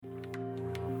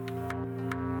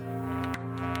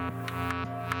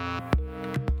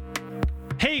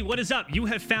Hey, what is up? You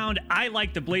have found I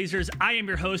Like the Blazers. I am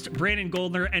your host, Brandon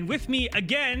Goldner, and with me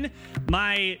again,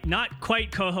 my not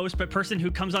quite co-host, but person who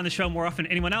comes on the show more often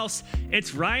than anyone else,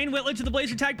 it's Ryan Whitledge of the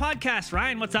Blazer Tag Podcast.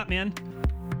 Ryan, what's up, man?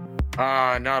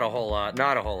 Not a whole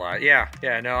lot. Yeah.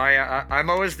 No,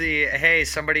 I'm always the hey,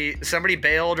 somebody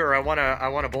bailed, or I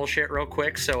wanna bullshit real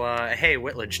quick. So, hey,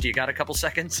 Whitledge, do you got a couple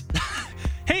seconds?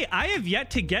 Hey, I have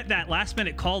yet to get that last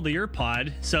minute call to your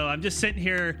pod, so I'm just sitting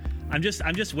here. I'm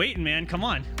just waiting, man. Come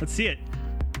on, let's see it.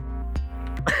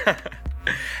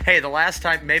 Hey, the last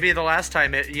time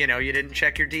you didn't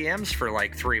check your DMs for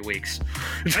like 3 weeks.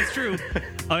 That's true.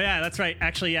 Oh yeah, that's right.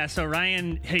 Actually, yeah. So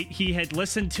Ryan, he had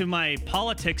listened to my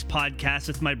politics podcast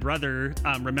with my brother,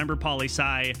 Remember Poli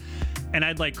Sci, and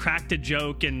I'd like cracked a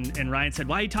joke, and Ryan said,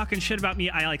 "Why are you talking shit about me?"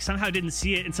 I like somehow didn't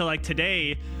see it until like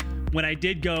today, when I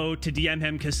did go to DM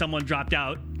him because someone dropped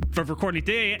out for recording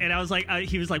today, and I was like,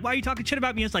 he was like, "Why are you talking shit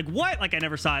about me?" It's like, what? Like I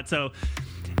never saw it. So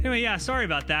anyway, yeah, sorry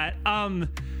about that.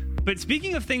 But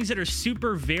speaking of things that are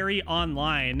super very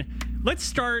online, let's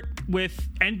start with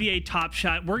NBA Top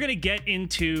Shot. We're going to get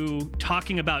into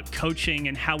talking about coaching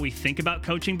and how we think about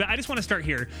coaching, but I just want to start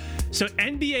here. So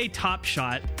NBA Top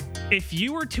Shot, if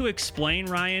you were to explain,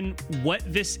 Ryan, what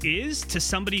this is to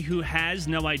somebody who has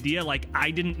no idea, like I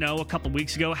didn't know a couple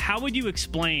weeks ago, how would you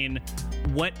explain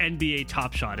what NBA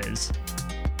Top Shot is?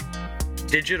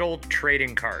 Digital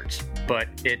trading cards, but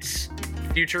it's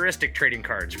futuristic trading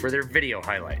cards for their video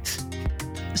highlights.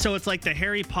 So it's like the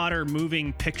Harry Potter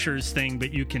moving pictures thing,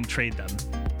 but you can trade them.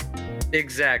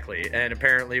 Exactly. And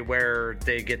apparently where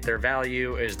they get their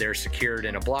value is they're secured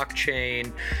in a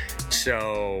blockchain.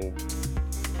 So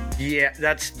yeah,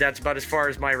 that's about as far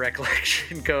as my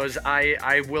recollection goes.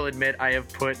 I will admit I have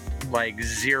put like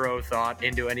zero thought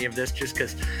into any of this just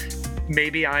because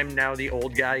maybe I'm now the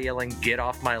old guy yelling, "Get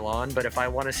off my lawn." But if I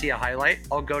want to see a highlight,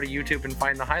 I'll go to YouTube and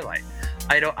find the highlight.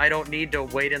 I don't need to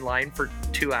wait in line for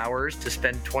 2 hours to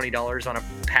spend $20 on a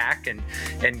pack and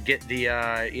get the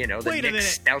Nick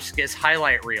Stauskas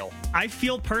highlight reel. I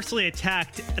feel personally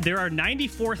attacked. There are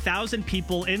 94,000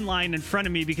 people in line in front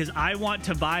of me because I want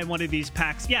to buy one of these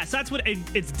packs. Yes, that's what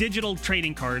it's digital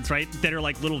trading cards, right? That are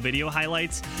like little video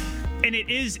highlights. And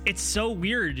it's so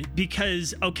weird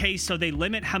because, okay, so they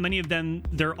limit how many of them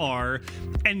there are.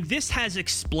 And this has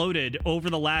exploded over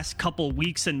the last couple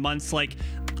weeks and months. Like,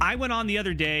 I went on the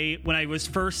other day when I was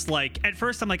first, like, at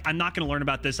first I'm like, I'm not going to learn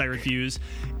about this. I refuse.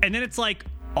 And then it's like,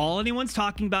 all anyone's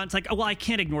talking about, it's like, oh, well, I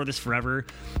can't ignore this forever.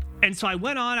 And so I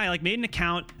went on, I like made an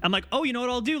account. I'm like, oh, you know what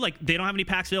I'll do? Like, they don't have any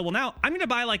packs available now. I'm going to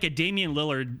buy like a Damian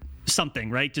Lillard something,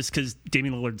 right? Just because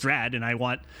Damian Lillard's rad and I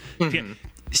want to get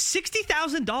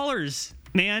 $60,000,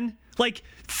 man. Like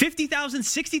 $50,000,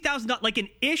 $60,000, like an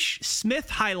Ish Smith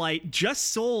highlight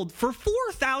just sold for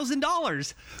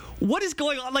 $4,000. What is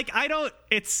going on? Like, I don't,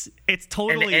 it's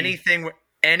totally. And anything,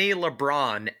 any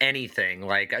LeBron, anything.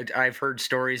 Like, I've heard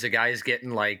stories of guys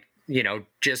getting like,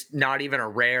 just not even a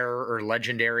rare or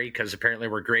legendary, because apparently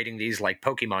we're grading these like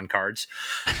Pokemon cards.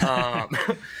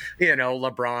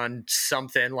 LeBron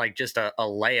something like just a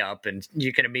layup, and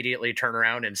you can immediately turn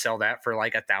around and sell that for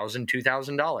like $1,000,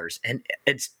 $2,000, and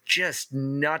it's just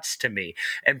nuts to me.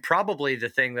 And probably the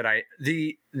thing that I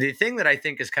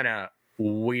think is kind of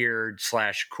weird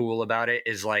 / cool about it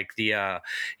is like the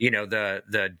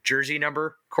jersey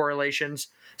number correlations.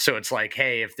 So it's like,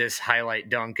 hey, if this highlight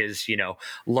dunk is,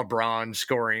 LeBron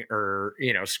scoring or,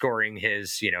 scoring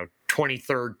his,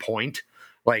 23rd point,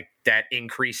 like that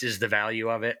increases the value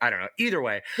of it. I don't know. Either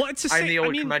way, well, I'm the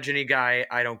old curmudgeon-y guy.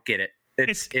 I don't get it.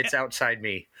 It's outside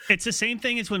me. It's the same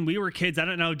thing as when we were kids. I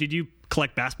don't know. Did you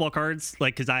collect basketball cards?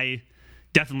 Like, because I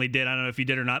definitely did. I don't know if you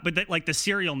did or not, but like the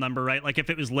serial number, right? Like if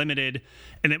it was limited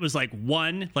and it was like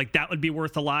 1, like that would be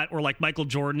worth a lot. Or like Michael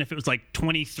Jordan, if it was like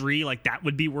 23, like that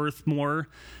would be worth more.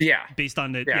 Yeah. Based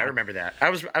on the, I remember that. I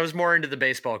was more into the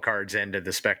baseball cards end of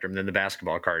the spectrum than the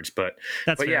basketball cards, but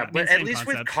yeah, but at least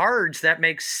with cards, that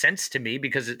makes sense to me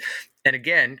because and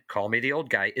again, call me the old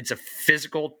guy. It's a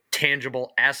physical,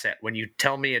 tangible asset. When you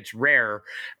tell me it's rare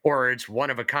or it's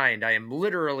one of a kind, I am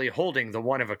literally holding the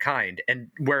one of a kind. And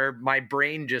where my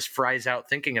brain just fries out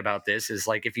thinking about this is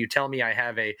like, if you tell me I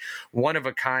have a one of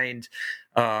a kind,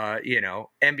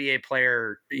 NBA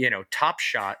player, Top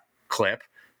Shot clip,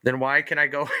 then why can I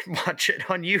go and watch it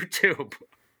on YouTube?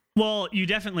 Well, you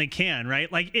definitely can,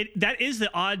 right? Like that is the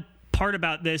odd part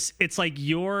about this. It's like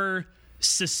your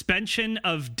suspension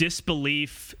of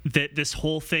disbelief that this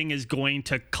whole thing is going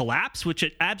to collapse, which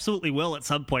it absolutely will at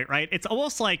some point, right? It's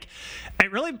almost like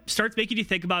it really starts making you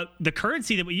think about the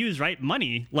currency that we use, right?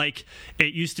 Money. Like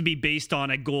it used to be based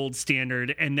on a gold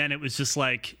standard, and then it was just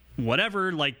like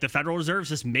whatever, like the Federal Reserve's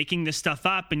just making this stuff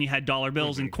up, and you had dollar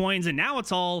bills and coins, and now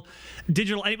it's all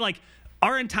digital. Like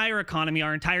our entire economy,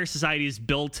 our entire society is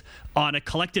built on a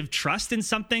collective trust in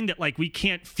something that like we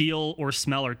can't feel or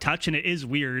smell or touch, and it is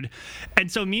weird.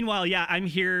 And so meanwhile, yeah, I'm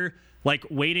here like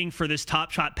waiting for this Top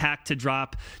Shot pack to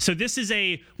drop. So this is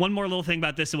one more little thing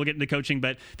about this, and we'll get into coaching,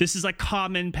 but this is a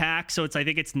common pack. So I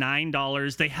think it's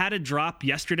 $9. They had a drop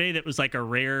yesterday that was like a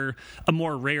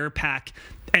more rare pack,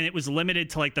 and it was limited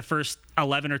to like the first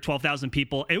 11 or 12,000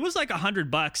 people. It was like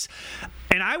 $100.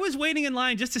 And I was waiting in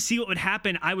line just to see what would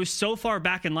happen. I was so far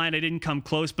back in line, I didn't come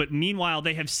close. But meanwhile,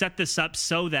 they have set this up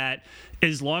so that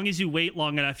as long as you wait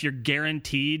long enough, you're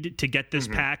guaranteed to get this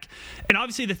pack. And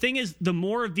obviously the thing is, the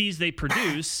more of these they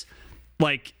produce,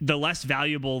 like the less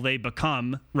valuable they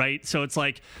become, right? So it's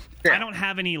like, I don't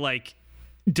have any like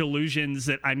delusions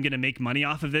that I'm going to make money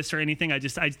off of this or anything. I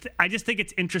just think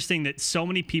it's interesting that so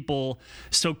many people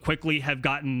so quickly have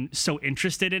gotten so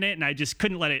interested in it, and I just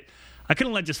couldn't let it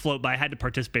just float by. I had to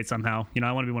participate somehow.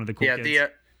 I want to be one of the cool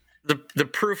kids. The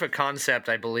proof of concept,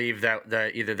 I believe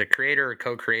that either the creator or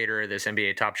co-creator of this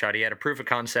NBA Top Shot, he had a proof of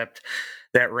concept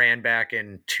that ran back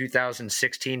in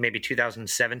 2016, maybe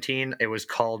 2017. It was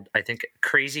called, I think,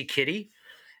 Crazy Kitty,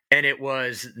 and it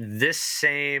was this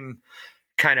same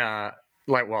kind of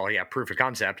proof of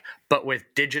concept, but with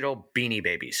digital Beanie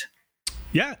Babies.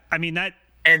 Yeah, I mean that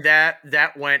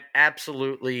went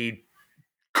absolutely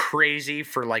crazy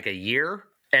for like a year,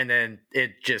 and then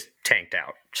it just tanked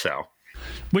out. So,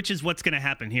 which is what's going to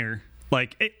happen here.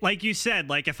 Like you said,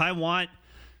 like if I want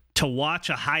to watch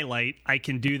a highlight, I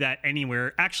can do that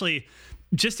anywhere. Actually,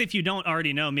 just if you don't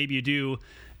already know, maybe you do.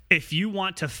 If you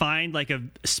want to find like a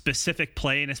specific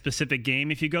play in a specific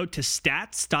game, if you go to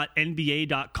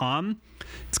stats.nba.com,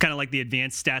 it's kind of like the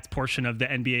advanced stats portion of the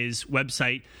NBA's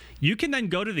website. You can then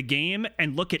go to the game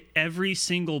and look at every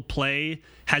single play,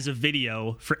 has a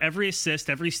video for every assist,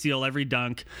 every steal, every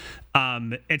dunk.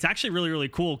 It's actually really, really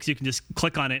cool because you can just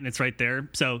click on it and it's right there.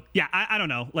 So yeah, I don't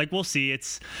know. Like we'll see.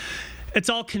 It's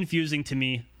all confusing to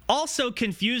me. Also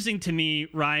confusing to me,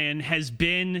 Ryan, has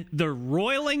been the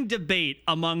roiling debate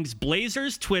amongst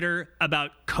Blazers Twitter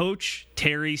about Coach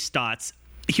Terry Stotts.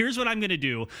 Here's what I'm going to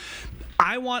do.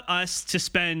 I want us to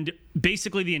spend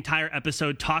basically the entire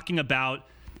episode talking about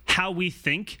how we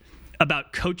think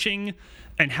about coaching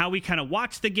and how we kind of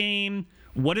watch the game.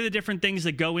 What are the different things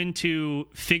that go into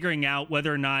figuring out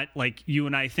whether or not, like, you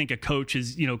and I think a coach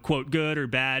is, quote, good or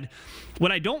bad?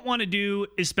 What I don't want to do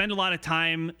is spend a lot of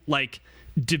time, like,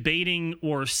 debating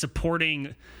or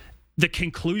supporting the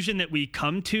conclusion that we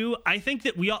come to. I think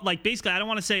that we all, like, basically, I don't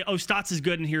want to say, oh, Stotts is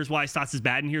good and here's why, Stotts is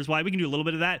bad and here's why. We can do a little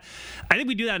bit of that. I think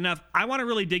we do that enough. I want to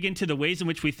really dig into the ways in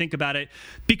which we think about it,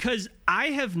 because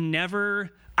I've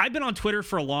been on Twitter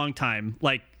for a long time,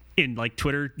 like in like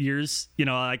Twitter years,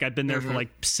 like I've been there for like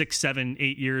 6, 7,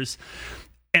 8 years.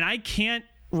 And I can't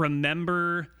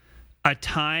remember a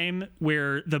time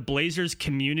where the Blazers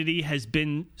community has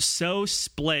been so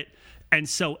split and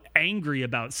so angry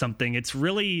about something. It's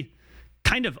really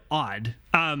kind of odd.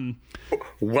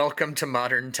 Welcome to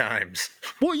modern times.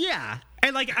 Well, yeah.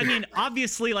 And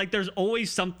obviously, like, there's always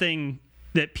something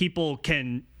that people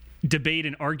can debate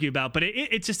and argue about, but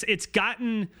it's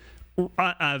gotten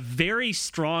a very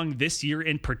strong this year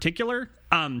in particular.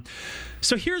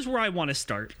 So here's where I want to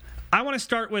start. I want to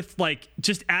start with, like,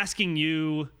 just asking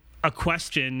you a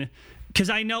question, because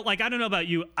I know, like, I don't know about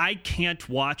you, I can't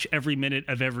watch every minute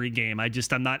of every game.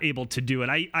 I'm not able to do it.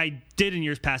 I did in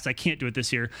years past. I can't do it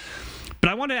this year. But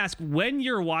I want to ask, when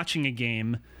you're watching a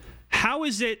game, how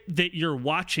is it that you're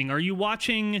watching? Are you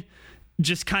watching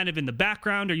just kind of in the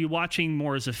background? Are you watching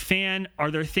more as a fan?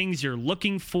 Are there things you're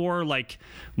looking for, like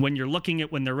when you're looking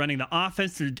at when they're running the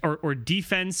offense or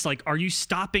defense? Like, are you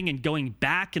stopping and going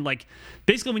back? And, like,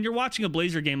 basically when you're watching a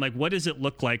Blazer game, like, what does it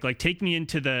look like? Like, take me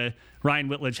into the Ryan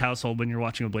Whitledge household when you're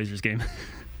watching a Blazers game.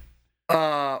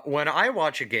 When I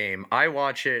watch a game, I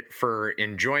watch it for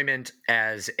enjoyment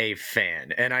as a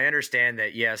fan. And I understand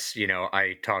that, yes,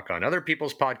 I talk on other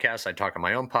people's podcasts, I talk on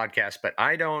my own podcast, but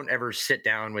I don't ever sit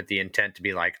down with the intent to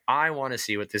be like, I want to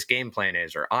see what this game plan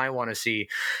is, or I want to see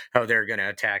how they're going to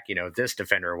attack, this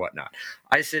defender or whatnot.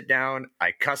 I sit down,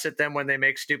 I cuss at them when they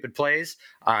make stupid plays.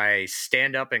 I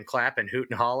stand up and clap and hoot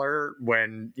and holler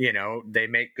when, they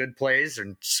make good plays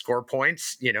and score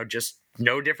points, just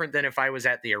no different than if I was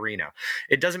at the arena.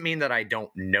 It doesn't mean that I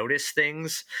don't notice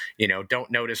things,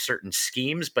 don't notice certain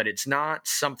schemes, but it's not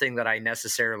something that I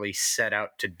necessarily set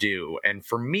out to do. And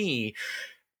for me,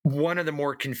 one of the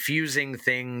more confusing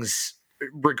things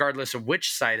regardless of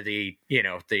which side of the,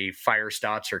 the fire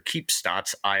stats or keep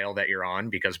stats aisle that you're on,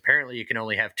 because apparently you can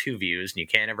only have two views and you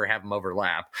can't ever have them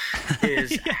overlap,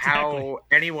 is Yeah, how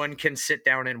anyone can sit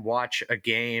down and watch a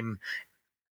game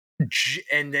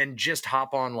and then just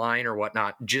hop online or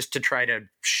whatnot, just to try to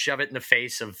shove it in the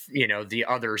face of, the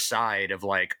other side of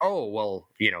like, oh, well,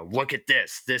 look at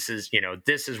this. This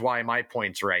is why my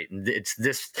point's right. And it's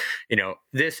this,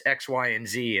 this X, Y, and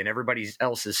Z, and everybody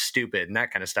else is stupid and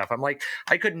that kind of stuff. I'm like,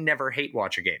 I could never hate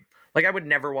watch a game. Like, I would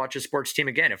never watch a sports team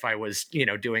again if I was,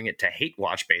 doing it to hate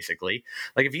watch, basically.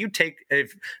 Like,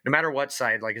 if no matter what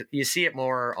side, like you see it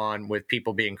more on with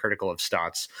people being critical of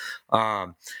stats.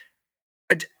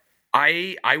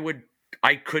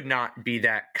 I could not be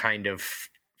that kind of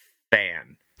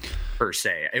fan per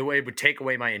se. It would take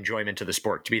away my enjoyment of the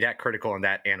sport to be that critical and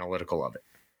that analytical of it.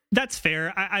 That's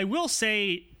fair. I will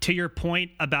say, to your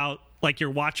point about like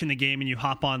you're watching the game and you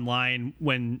hop online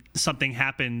when something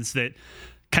happens that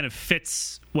kind of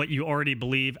fits what you already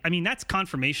believe. I mean, that's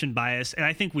confirmation bias, and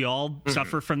I think we all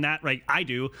suffer from that, right? I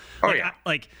do. Oh, yeah.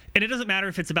 And it doesn't matter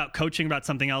if it's about coaching, about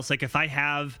something else. Like, if I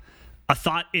have a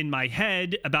thought in my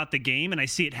head about the game and I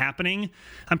see it happening,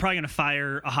 I'm probably going to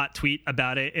fire a hot tweet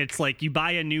about it. It's like you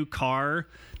buy a new car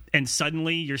and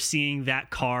suddenly you're seeing that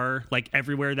car like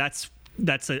everywhere. That's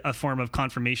a form of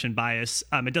confirmation bias.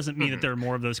 It doesn't mean that there are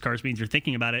more of those cars, means you're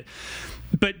thinking about it.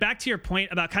 But back to your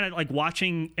point about kind of like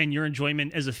watching and your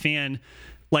enjoyment as a fan,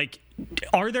 like,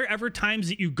 are there ever times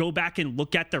that you go back and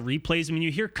look at the replays? I mean,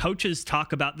 you hear coaches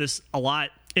talk about this a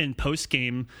lot in post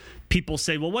game. People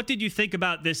say, well, what did you think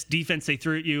about this defense they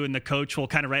threw at you? And the coach will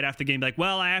kind of right after the game be like,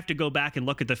 well, I have to go back and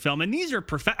look at the film. And these are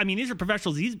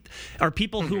professionals. These are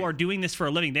people who are doing this for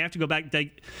a living. They have to go back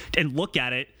and look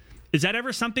at it. Is that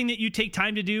ever something that you take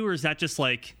time to do, or is that just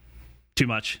like too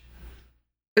much?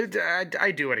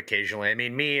 I do it occasionally. I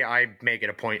mean, I make it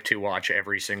a point to watch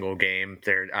every single game.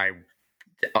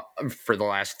 For the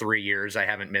last 3 years, I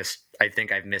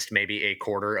think I've missed maybe a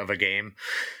quarter of a game.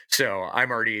 So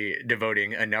I'm already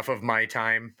devoting enough of my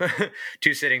time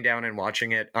to sitting down and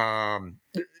watching it.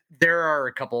 There are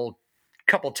a couple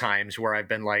times where I've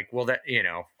been like, well, that,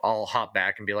 I'll hop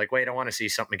back and be like, wait, I want to see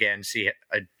something again, see it,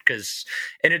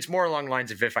 and it's more along the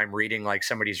lines of if I'm reading like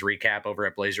somebody's recap over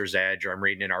at Blazers Edge, or I'm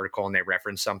reading an article and they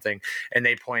reference something and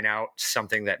they point out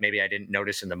something that maybe I didn't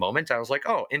notice in the moment. I was like,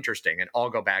 oh, interesting. And I'll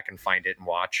go back and find it and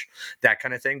watch that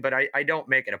kind of thing. But I don't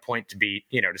make it a point to be,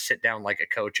 to sit down like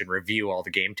a coach and review all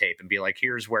the game tape and be like,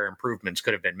 here's where improvements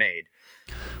could have been made.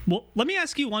 Well, let me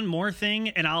ask you one more thing,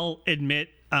 and I'll admit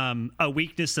a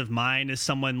weakness of mine is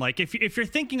someone like, if you're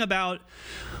thinking about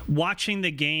watching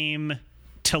the game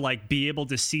to like be able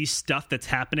to see stuff that's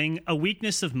happening, a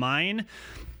weakness of mine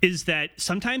is that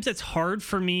sometimes it's hard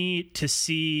for me to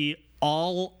see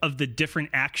all of the different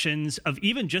actions of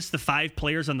even just the 5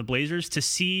 players on the Blazers, to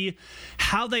see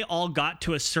how they all got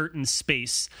to a certain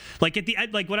space. Like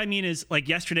what I mean is, like,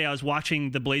 yesterday I was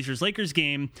watching the Blazers Lakers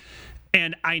game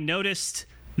and I noticed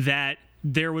that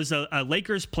there was a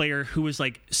Lakers player who was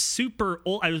like super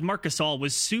old. I was Marc Gasol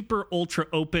was super ultra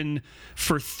open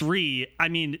for 3. I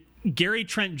mean, Gary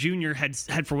Trent Jr. had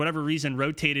for whatever reason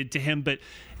rotated to him, but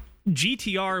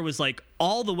GTR was like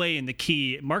all the way in the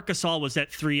key. Marc Gasol was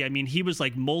at 3. I mean, he was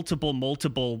like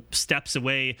multiple steps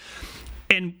away.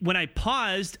 And when I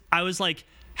paused, I was like,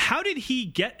 how did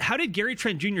Gary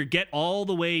Trent Jr. get all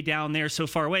the way down there so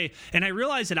far away? And I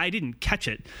realized that I didn't catch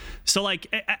it. So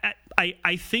like,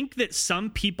 I think that some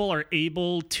people are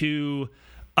able to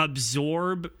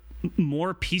absorb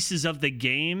more pieces of the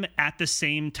game at the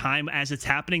same time as it's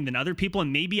happening than other people.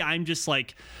 And maybe I'm just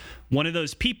like one of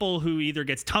those people who either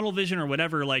gets tunnel vision or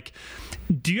whatever. Like,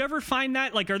 do you ever find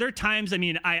that? Like, are there times, I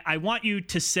mean, I want you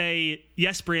to say,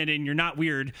 yes, Brandon, you're not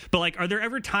weird, but like, are there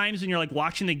ever times when you're like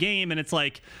watching the game and it's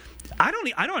like, I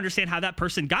don't understand how that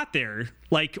person got there?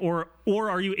 Like, or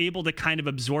are you able to kind of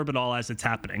absorb it all as it's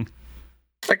happening?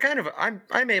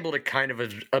 I'm able to kind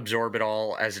of absorb it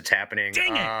all as it's happening.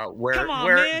 Dang it! Come on,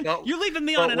 man! You're leaving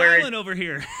me on an island over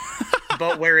here.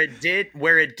 But where it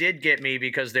did get me,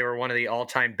 because they were one of the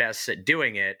all-time best at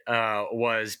doing it,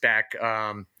 was back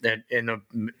in the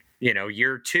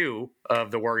year 2 of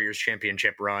the Warriors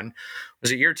championship run.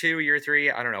 Was it year 2, year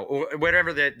 3? I don't know.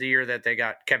 Whatever the year that they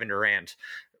got Kevin Durant.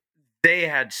 They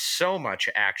had so much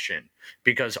action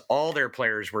because all their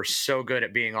players were so good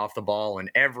at being off the ball, and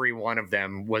every one of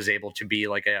them was able to be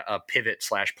like a pivot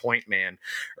 / point man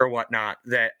or whatnot,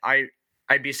 that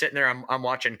I'd be sitting there, I'm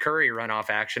watching Curry run off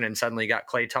action, and suddenly got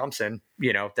Klay Thompson,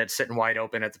 that's sitting wide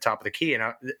open at the top of the key.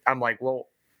 And I'm like, well,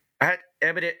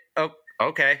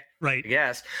 okay. Right.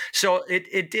 Yes. So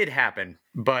it did happen,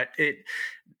 but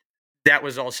that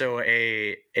was also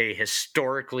a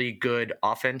historically good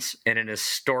offense and an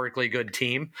historically good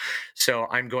team. So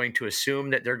I'm going to assume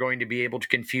that they're going to be able to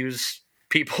confuse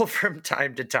people from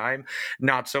time to time.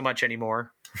 Not so much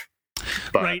anymore.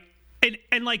 But. Right.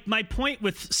 And like my point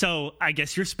with, so I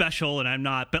guess you're special and I'm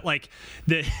not, but like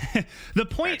the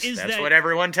point is that's what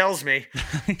everyone tells me.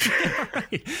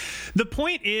 Right. The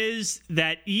point is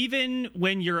that even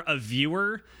when you're a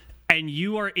viewer and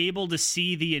you are able to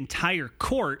see the entire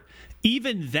court,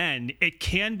 even then it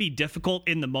can be difficult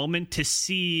in the moment to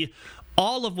see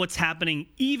all of what's happening,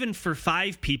 even for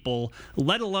 5 people,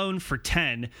 let alone for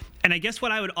 10. And I guess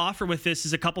what I would offer with this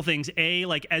is a couple things. A,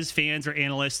 like as fans or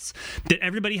analysts, that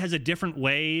everybody has a different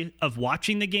way of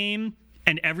watching the game,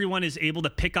 and everyone is able to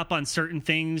pick up on certain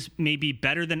things maybe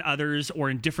better than others or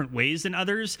in different ways than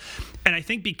others. And I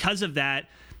think because of that,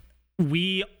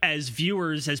 we as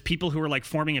viewers, as people who are like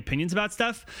forming opinions about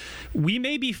stuff, we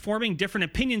may be forming different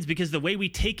opinions because the way we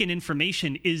take in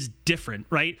information is different,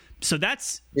 right? So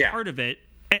that's part of it.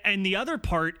 And the other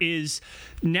part is,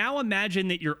 now imagine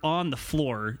that you're on the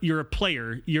floor, you're a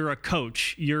player, you're a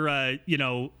coach, you're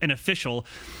an official.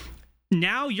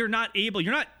 Now you're not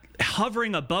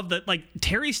hovering above the, like,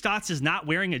 Terry Stotts is not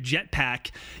wearing a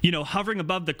jetpack, hovering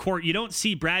above the court. You don't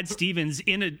see Brad Stevens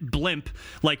in a blimp,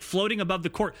 like floating above the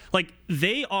court. Like,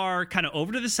 they are kind of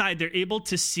over to the side. They're able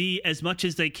to see as much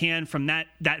as they can from that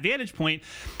vantage point.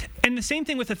 And the same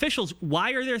thing with officials.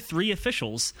 Why are there 3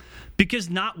 officials? Because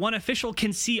not one official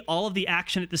can see all of the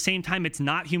action at the same time. It's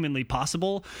not humanly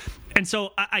possible. And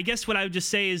so I guess what I would just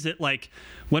say is that, like,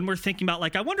 when we're thinking about,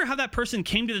 like, I wonder how that person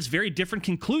came to this very different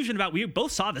conclusion about, we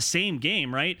both saw the same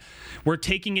game, right? We're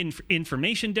taking in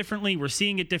information differently. We're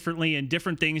seeing it differently, and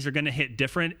different things are going to hit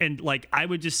different. And, like, I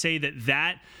would just say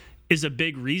that is a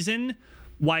big reason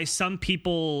why some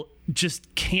people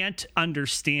just can't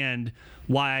understand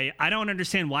why. I don't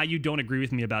understand why you don't agree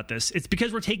with me about this. It's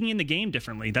because we're taking in the game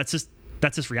differently. That's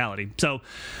just reality. So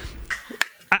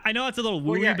I know it's a little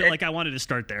weird, but like, I wanted to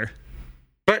start there.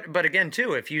 But again,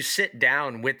 too, if you sit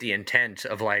down with the intent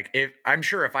of, like, if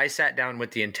I sat down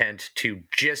with the intent to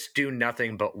just do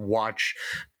nothing but watch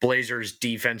Blazers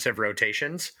defensive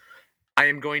rotations, I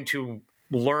am going to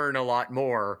learn a lot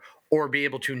more or be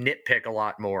able to nitpick a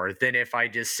lot more than if I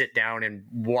just sit down and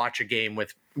watch a game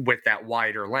with that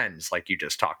wider lens, like you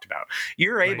just talked about.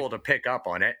 You're able to pick up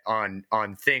on it,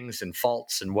 on things and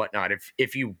faults and whatnot,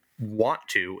 if you want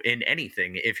to, in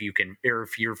anything, if you can, or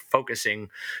if you're focusing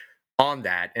on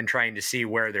that and trying to see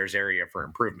where there's area for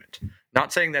improvement.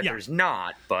 Not saying that there's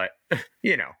not, but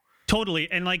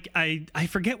Totally. And like, I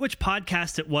forget which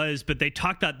podcast it was, but they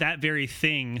talked about that very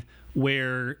thing,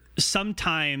 where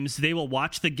sometimes they will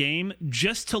watch the game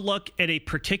just to look at a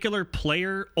particular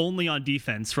player only on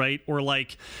defense, right? Or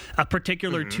like a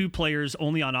particular 2 players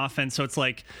only on offense. So it's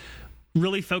like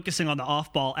really focusing on the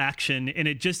off-ball action, and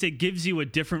it gives you a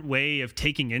different way of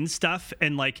taking in stuff.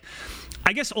 And like,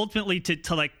 I guess ultimately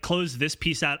to like close this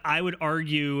piece out, I would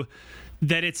argue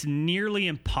that it's nearly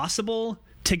impossible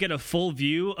to get a full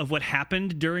view of what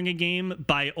happened during a game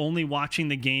by only watching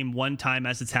the game one time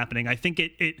as it's happening. I think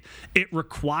it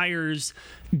requires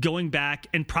going back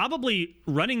and probably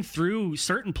running through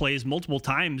certain plays multiple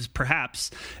times, perhaps,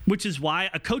 which is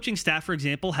why a coaching staff, for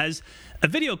example, has a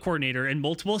video coordinator and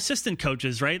multiple assistant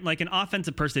coaches, right? Like an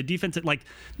offensive person, a defensive, like,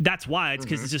 that's why. It's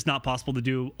because it's just not possible to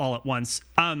do all at once.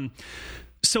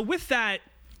 So with that,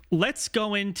 let's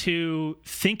go into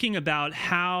thinking about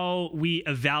how we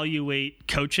evaluate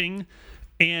coaching.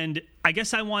 And I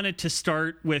guess I wanted to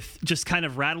start with just kind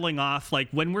of rattling off, like,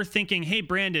 when we're thinking, hey,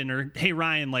 Brandon, or hey,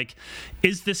 Ryan, like,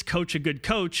 is this coach a good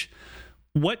coach?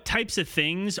 What types of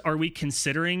things are we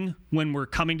considering when we're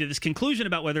coming to this conclusion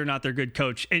about whether or not they're a good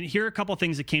coach? And here are a couple of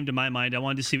things that came to my mind. I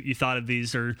wanted to see what you thought of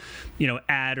these, or,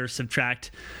 add or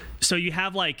subtract. So you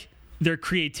have like their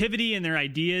creativity and their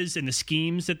ideas and the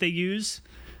schemes that they use.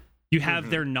 You have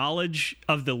their knowledge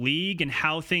of the league and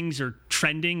how things are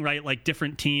trending, right? Like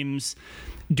different teams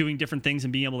doing different things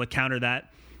and being able to counter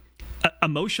that.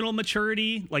 Emotional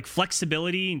maturity, like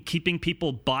flexibility and keeping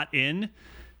people bought in,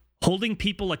 holding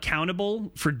people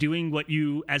accountable for doing what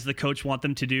you as the coach want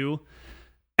them to do.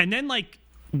 And then like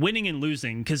winning and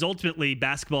losing, because ultimately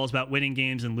basketball is about winning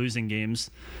games and losing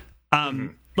games.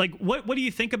 Like what do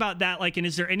you think about that? Like, and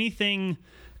is there anything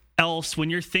else when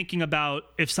you're thinking about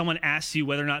if someone asks you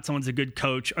whether or not someone's a good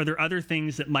coach, are there other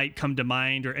things that might come to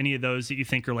mind, or any of those that you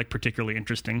think are like particularly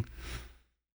interesting?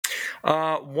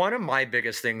 One of my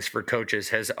biggest things for coaches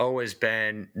has always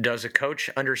been, does a coach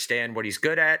understand what he's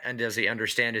good at, and does he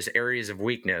understand his areas of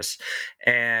weakness?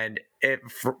 And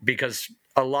because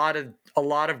a lot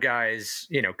of guys,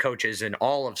 coaches in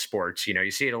all of sports,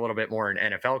 you see it a little bit more in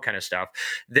NFL kind of stuff.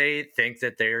 They think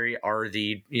that they are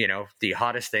the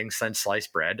hottest thing since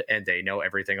sliced bread, and they know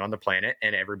everything on the planet,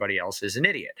 and everybody else is an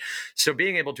idiot. So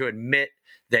being able to admit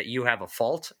that you have a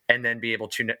fault, and then be able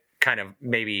to kind of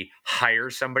maybe hire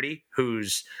somebody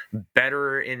who's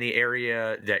better in the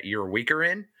area that you're weaker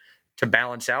in to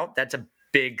balance out, that's a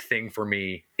big thing for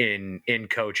me in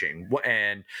coaching.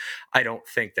 And I don't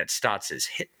think that Stotts has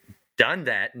done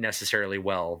that necessarily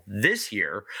well this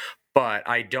year, but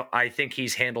I think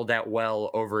he's handled that well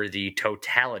over the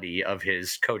totality of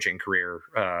his coaching career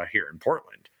here in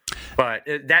Portland. But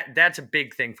that's a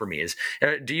big thing for me is,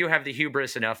 do you have the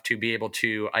hubris enough to be able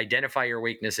to identify your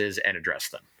weaknesses and address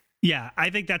them? Yeah, I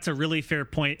think that's a really fair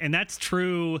point. And that's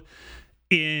true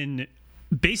in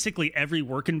basically every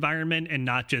work environment and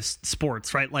not just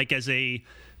sports, right? Like as a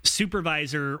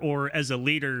supervisor or as a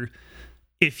leader,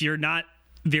 if you're not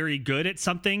very good at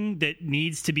something that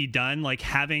needs to be done, like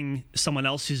having someone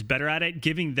else who's better at it,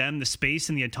 giving them the space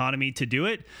and the autonomy to do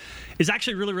it is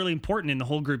actually really, really important in the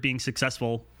whole group being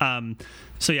successful.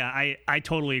 So yeah, I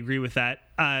totally agree with that.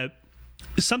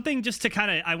 Something just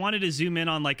to I wanted to zoom in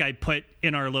on, like I put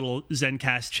in our little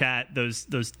Zencast chat, those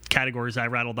categories I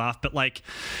rattled off, but like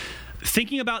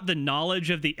thinking about the knowledge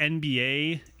of the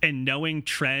NBA and knowing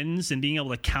trends and being able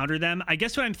to counter them. I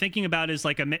guess what I'm thinking about is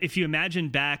like, if you imagine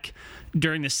back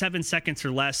during the 7 seconds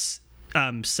or less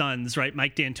Suns, right?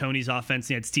 Mike D'Antoni's offense,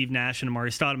 they had Steve Nash and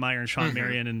Amari Stoudemire and Sean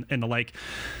Marion and the like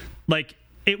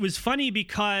it was funny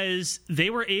because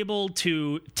they were able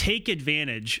to take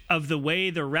advantage of the way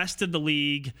the rest of the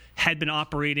league had been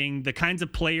operating, the kinds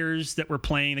of players that were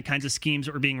playing, the kinds of schemes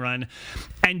that were being run,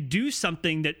 and do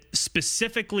something that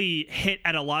specifically hit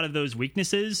at a lot of those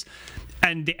weaknesses.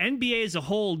 And the NBA as a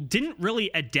whole didn't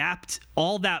really adapt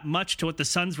all that much to what the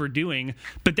Suns were doing.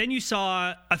 But then you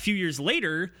saw a few years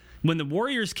later, when the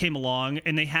Warriors came along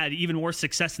and they had even more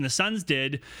success than the Suns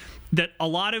did, that a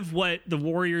lot of what the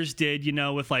Warriors did,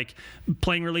 with like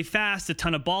playing really fast, a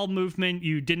ton of ball movement,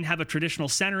 you didn't have a traditional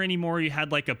center anymore. You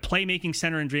had like a playmaking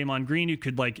center in Draymond Green who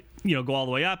could go all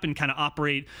the way up and kind of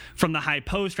operate from the high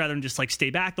post rather than just like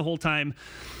stay back the whole time.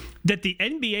 That the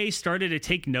NBA started to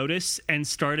take notice and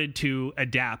started to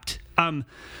adapt. And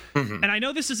I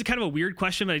know this is a kind of a weird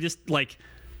question, but I just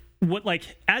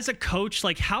as a coach,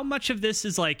 like how much of this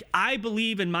is like, I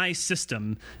believe in my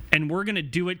system and we're going to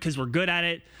do it because we're good at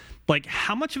it. Like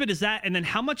how much of it is that? And then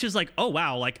how much is like, oh,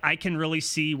 wow, like I can really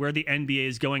see where the NBA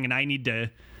is going and I need to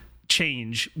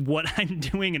change what I'm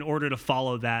doing in order to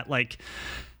follow that. Like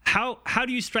how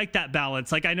do you strike that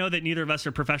balance? Like I know that neither of us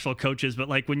are professional coaches, but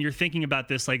like when you're thinking about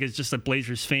this, like as just a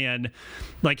Blazers fan,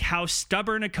 like how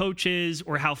stubborn a coach is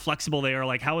or how flexible they are,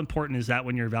 like how important is that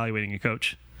when you're evaluating a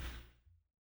coach?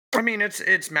 I mean,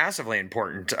 it's massively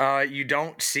important. You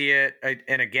don't see it,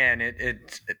 and again,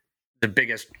 the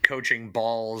biggest coaching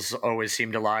balls always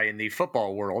seem to lie in the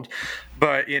football world.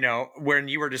 But when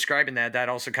you were describing that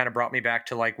also kind of brought me back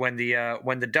to like when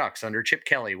the Ducks under Chip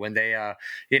Kelly, when they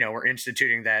were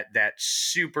instituting that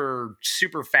super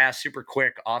super fast, super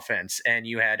quick offense, and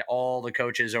you had all the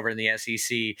coaches over in the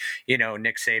SEC,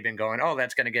 Nick Saban going, oh,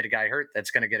 that's going to get a guy hurt,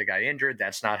 that's going to get a guy injured,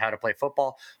 that's not how to play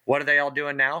football. What are they all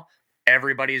doing now?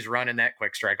 Everybody's running that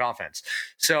quick strike offense.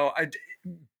 So I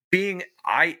think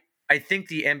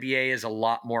the NBA is a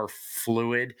lot more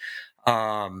fluid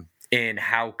in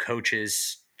how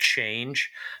coaches change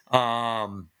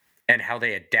and how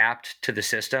they adapt to the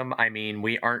system. I mean,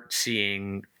 we aren't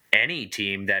seeing any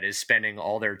team that is spending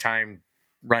all their time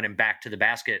running back to the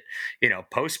basket,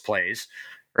 post plays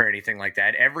or anything like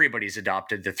that. Everybody's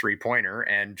adopted the 3-pointer,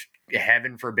 and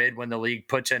heaven forbid when the league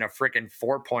puts in a freaking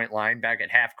 4-point line back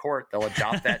at half court, they'll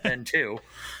adopt that then too.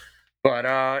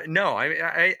 But no,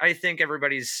 I think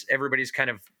everybody's kind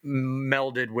of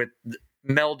melded with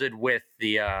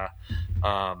the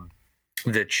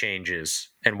changes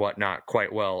and whatnot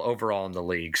quite well overall in the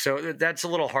league. So that's a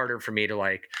little harder for me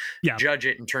to judge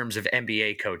it in terms of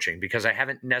NBA coaching, because I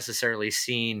haven't necessarily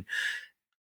seen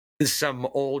some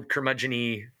old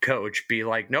curmudgeon-y coach be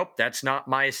like, nope, that's not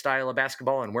my style of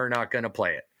basketball and we're not going to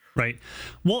play it. Right.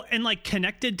 Well, and like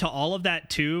connected to all of that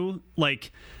too,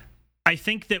 like I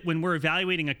think that when we're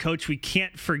evaluating a coach, we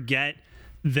can't forget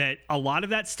that a lot of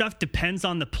that stuff depends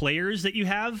on the players that you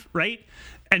have, right?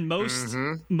 And most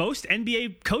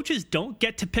NBA coaches don't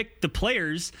get to pick the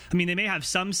players. I mean, they may have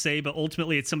some say, but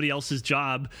ultimately it's somebody else's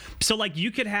job. So like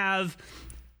you could have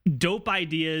dope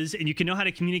ideas and you can know how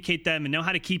to communicate them and know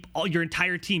how to keep all your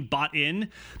entire team bought in,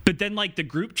 but then like the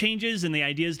group changes and the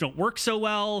ideas don't work so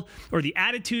well, or the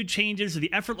attitude changes or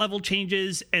the effort level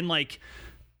changes, and like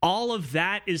all of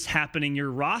that is happening. Your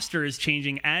roster is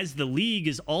changing as the league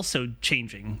is also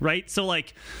changing, right? So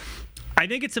like I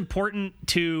think it's important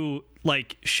to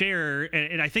like share,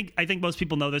 and I think most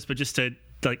people know this, but just to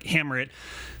like hammer it,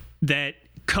 that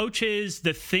coaches,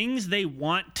 the things they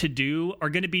want to do are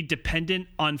going to be dependent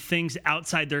on things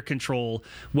outside their control,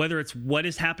 whether it's what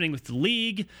is happening with the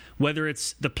league, whether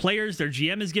it's the players their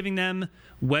GM is giving them,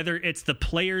 whether it's the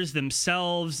players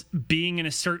themselves being in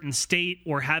a certain state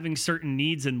or having certain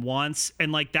needs and wants.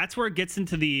 And like that's where it gets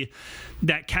into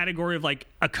that category of like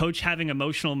a coach having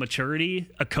emotional maturity,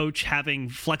 a coach having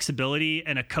flexibility,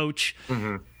 and a coach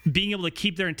being able to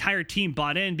keep their entire team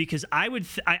bought in. Because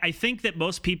I think that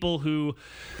most people who,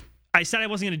 I said I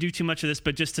wasn't going to do too much of this,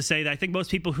 but just to say that I think most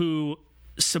people who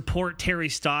support Terry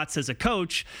Stotts as a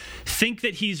coach think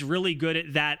that he's really good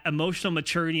at that emotional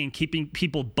maturity and keeping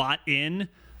people bought in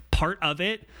part of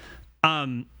it.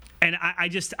 And I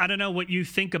don't know what you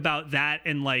think about that.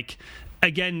 And like,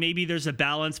 again, maybe there's a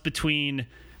balance between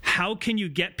how can you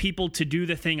get people to do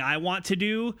the thing I want to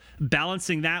do,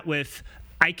 balancing that with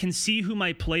I can see who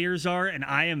my players are and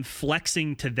I am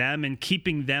flexing to them and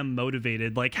keeping them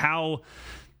motivated. Like how,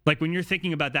 like when you're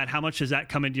thinking about that, how much does that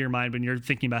come into your mind when you're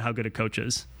thinking about how good a coach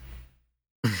is?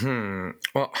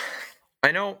 Well,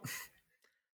 I know it's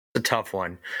a tough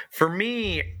one. For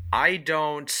me, I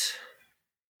don't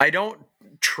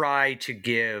try to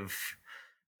give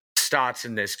Stotts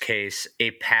in this case a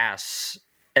pass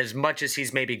as much as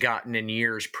he's maybe gotten in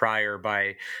years prior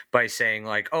by saying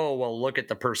like, oh, well, look at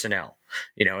the personnel,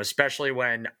 especially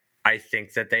when I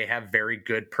think that they have very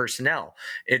good personnel.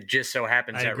 It just so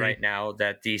happens that right now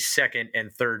that the second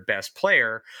and third best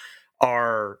player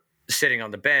are sitting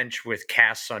on the bench with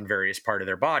casts on various part of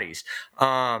their bodies.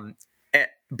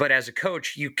 But as a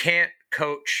coach, you can't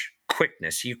coach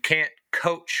quickness. You can't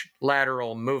coach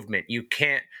lateral movement. You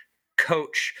can't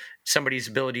coach somebody's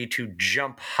ability to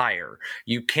jump higher.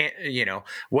 You can't,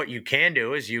 what you can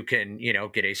do is you can,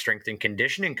 get a strength and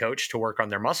conditioning coach to work on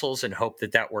their muscles and hope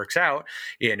that works out.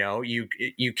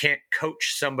 You can't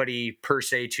coach somebody per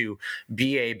se to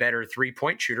be a better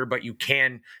 3-point shooter, but you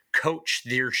can coach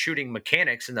their shooting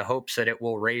mechanics in the hopes that it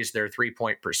will raise their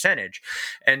 3-point percentage.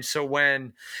 And so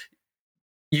when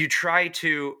you try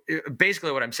to, basically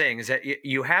what I'm saying is that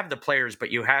you have the players,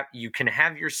 but you can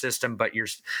have your system, but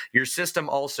your system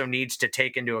also needs to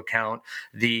take into account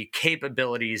the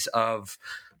capabilities of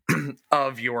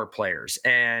your players.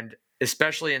 And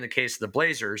especially in the case of the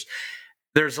Blazers,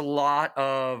 there's a lot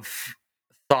of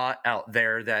thought out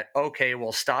there that, okay,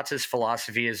 well, Stotts'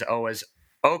 philosophy is always,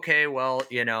 okay, well,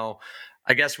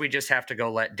 I guess we just have to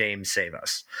go let Dame save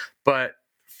us. But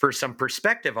for some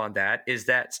perspective on that is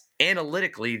that's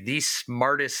analytically the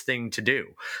smartest thing to do.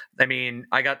 I mean,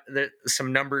 I got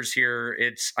some numbers here.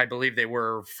 I believe they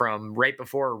were from right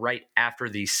before or right after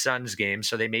the Suns game,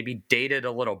 so they may be dated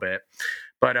a little bit.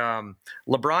 But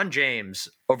LeBron James,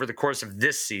 over the course of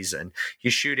this season,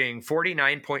 he's shooting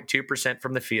 49.2%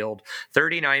 from the field,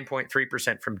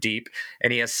 39.3% from deep,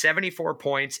 and he has 74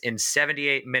 points in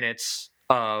 78 minutes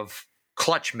of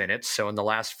clutch minutes, so in the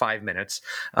last 5 minutes.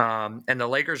 And the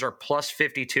Lakers are plus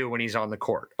 52 when he's on the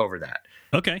court over that.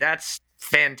 Okay. That's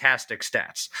fantastic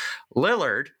stats.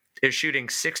 Lillard is shooting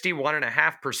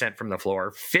 61.5% from the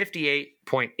floor,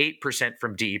 58.8%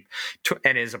 from deep,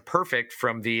 and is a perfect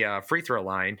from the free throw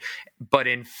line. But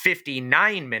in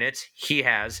 59 minutes, he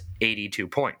has 82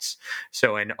 points.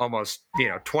 So in almost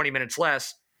 20 minutes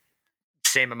less,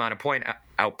 same amount of point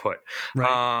output.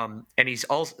 Right. And he's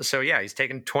also, he's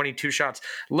taken 22 shots.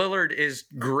 Lillard is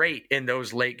great in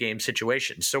those late game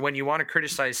situations. So when you want to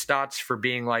criticize Stotts for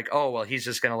being like, oh, well, he's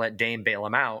just going to let Dame bail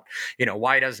him out,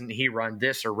 why doesn't he run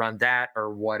this or run that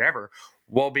or whatever?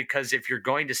 Well, because if you're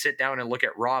going to sit down and look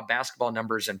at raw basketball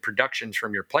numbers and productions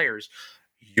from your players,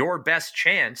 your best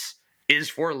chance is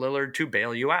for Lillard to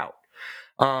bail you out.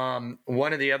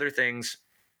 One of the other things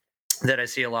that I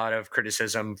see a lot of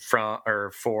criticism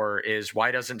for is why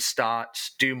doesn't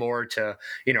Stotts do more to,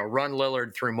 run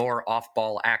Lillard through more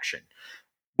off-ball action?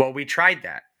 Well, we tried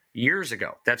that years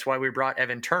ago. That's why we brought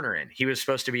Evan Turner in. He was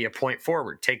supposed to be a point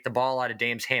forward, take the ball out of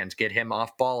Dame's hands, get him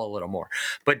off ball a little more.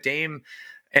 But Dame,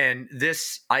 and you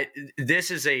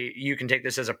can take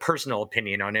this as a personal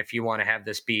opinion on if you want to have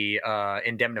this be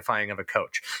indemnifying of a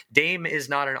coach. Dame is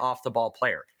not an off the ball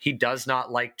player. He does not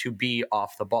like to be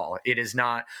off the ball. It is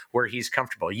not where he's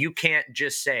comfortable. You can't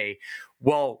just say,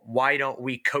 well, why don't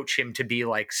we coach him to be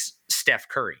like Steph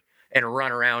Curry? and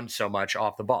run around so much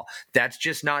off the ball. That's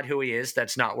just not who he is.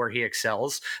 That's not where he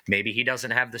excels. Maybe he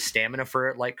doesn't have the stamina for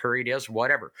it like Curry does,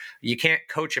 whatever. You can't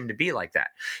coach him to be like that.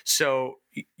 So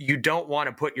you don't want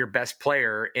to put your best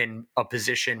player in a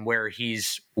position where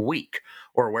he's weak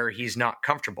or where he's not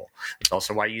comfortable. It's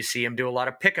also why you see him do a lot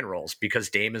of pick and rolls, because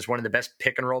Dame is one of the best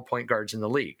pick and roll point guards in the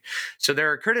league. So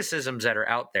there are criticisms that are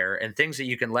out there and things that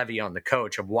you can levy on the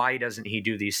coach of why doesn't he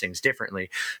do these things differently.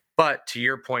 But to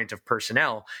your point of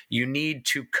personnel, you need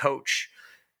to coach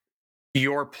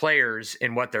your players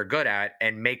in what they're good at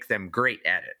and make them great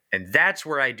at it. And that's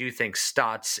where I do think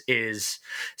Stotts is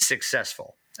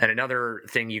successful. And another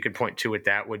thing you could point to with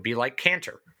that would be like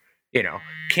Cantor. You know,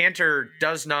 Cantor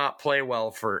does not play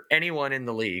well for anyone in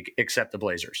the league except the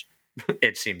Blazers,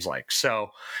 it seems like. So,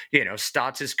 you know,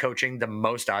 Stotts is coaching the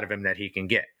most out of him that he can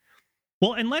get.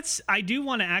 Well, and I do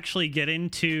want to actually get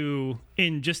into,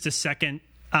 in just a second,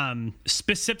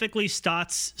 specifically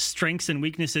Stotts' strengths and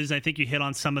weaknesses. I think you hit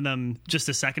on some of them just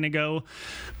a second ago.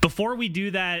 Before we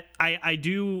do that, I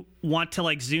do want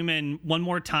to zoom in one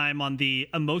more time on the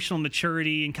emotional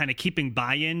maturity and kind of keeping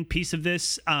buy-in piece of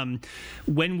this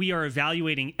when we are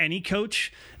evaluating any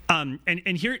coach. And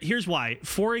here's why.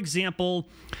 For example,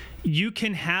 you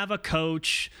can have a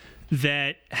coach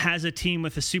that has a team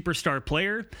with a superstar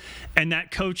player, and that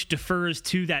coach defers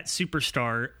to that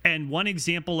superstar. And one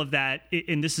example of that,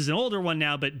 and this is an older one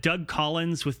now, but Doug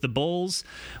Collins with the Bulls,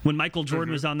 when Michael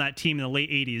Jordan was on that team in the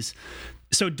late 80s.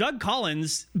 So Doug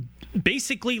Collins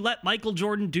basically let Michael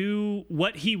Jordan do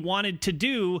what he wanted to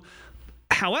do.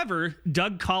 However,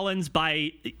 Doug Collins,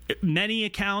 by many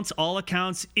accounts, all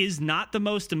accounts, is not the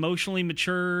most emotionally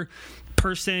mature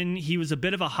person. He was a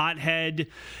bit of a hothead.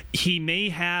 He may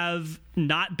have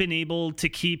not been able to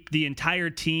keep the entire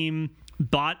team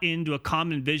bought into a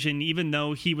common vision, even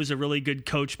though he was a really good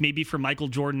coach, maybe for Michael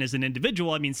Jordan as an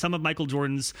individual. I mean, some of Michael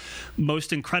Jordan's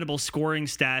most incredible scoring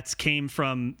stats came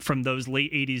from those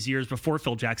late 80s years before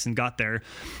Phil Jackson got there.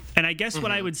 And I guess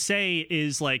what I would say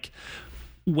is,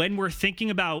 when we're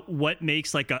thinking about what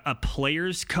makes a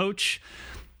player's coach,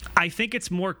 I think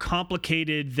it's more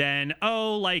complicated than,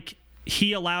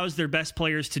 he allows their best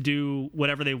players to do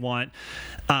whatever they want.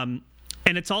 And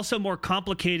it's also more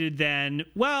complicated than,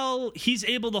 he's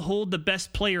able to hold the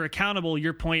best player accountable.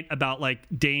 Your point about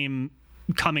Dame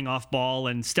coming off ball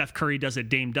and Steph Curry does it,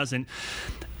 Dame doesn't.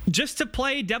 Just to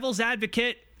play devil's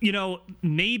advocate,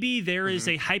 maybe there is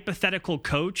a hypothetical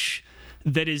coach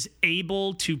that is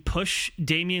able to push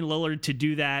Damian Lillard to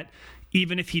do that,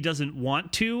 even if he doesn't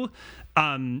want to.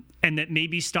 And that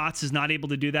maybe Stotts is not able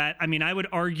to do that. I mean, I would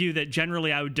argue that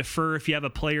generally I would defer if you have a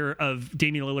player of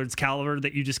Damian Lillard's caliber,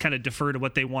 that you just kind of defer to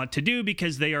what they want to do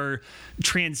because they are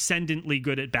transcendently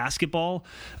good at basketball.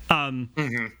 But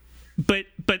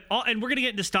and we're going to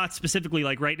get into Stotts specifically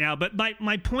right now. But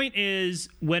my point is,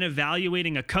 when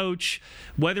evaluating a coach,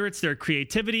 whether it's their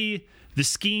creativity, the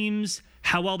schemes,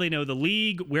 how well they know the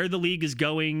league, where the league is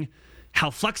going,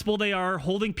 how flexible they are,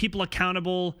 holding people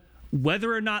accountable,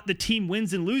 whether or not the team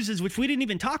wins and loses, which we didn't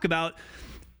even talk about,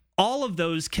 all of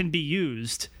those can be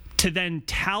used to then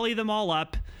tally them all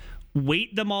up,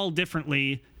 weight them all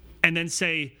differently, and then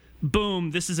say,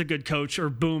 boom, this is a good coach, or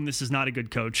boom, this is not a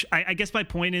good coach. I guess my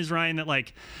point is, Ryan,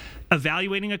 that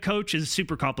evaluating a coach is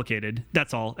super complicated.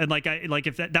 That's all. And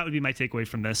if that would be my takeaway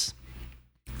from this.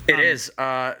 It is.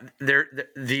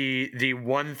 The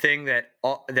one thing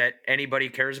that anybody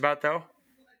cares about, though,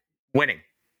 winning.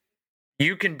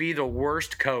 You can be the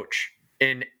worst coach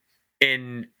in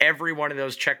every one of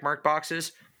those checkmark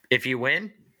boxes. If you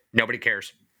win, nobody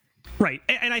cares. Right.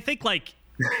 And I think,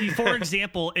 for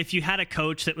example, if you had a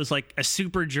coach that was a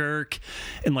super jerk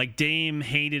and Dame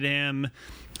hated him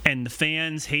and the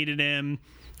fans hated him,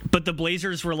 but the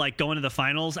Blazers were going to the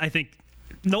finals, I think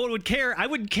no one would care. I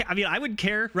wouldn't care. I mean, I would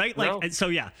care, right? And so,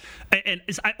 yeah. And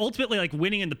ultimately,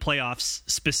 winning in the playoffs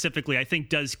specifically, I think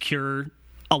does cure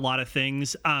a lot of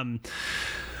things.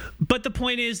 But the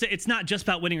point is that it's not just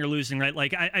about winning or losing, right?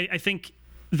 I think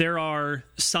there are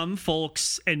some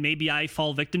folks, and maybe I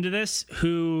fall victim to this,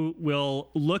 who will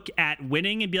look at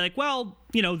winning and be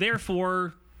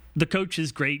therefore the coach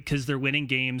is great because they're winning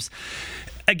games.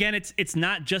 Again, it's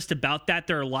not just about that.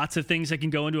 There are lots of things that can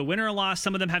go into a win or a loss.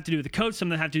 Some of them have to do with the coach, some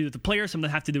of them have to do with the player, some of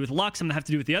them have to do with luck, some of them have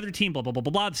to do with the other team, blah, blah, blah,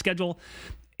 blah, blah, the schedule.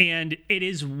 And it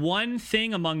is one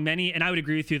thing among many, and I would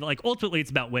agree with you that ultimately it's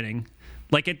about winning.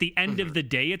 At the end of the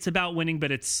day, it's about winning,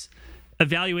 but it's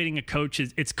evaluating a coach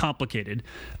it's complicated.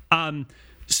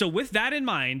 So with that in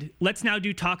mind, let's now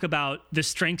talk about the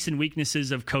strengths and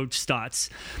weaknesses of Coach Stotts.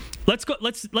 Let's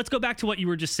go back to what you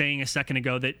were just saying a second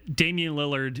ago, that Damian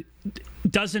Lillard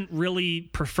doesn't really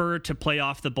prefer to play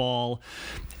off the ball,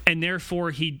 and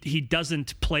therefore he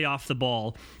doesn't play off the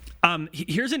ball.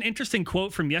 Here's an interesting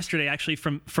quote from yesterday, actually,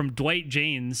 from Dwight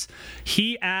Jaynes.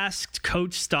 He asked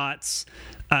Coach Stotts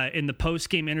in the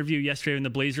post-game interview yesterday when the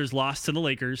Blazers lost to the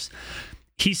Lakers.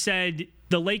 He said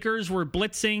the Lakers were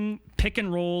blitzing, pick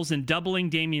and rolls, and doubling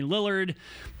Damian Lillard.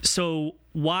 So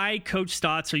why, Coach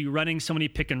Stotts, are you running so many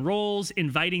pick and rolls,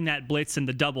 inviting that blitz and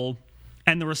the double?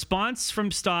 And the response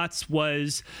from Stotts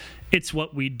was, it's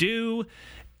what we do.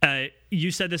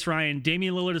 You said this, Ryan.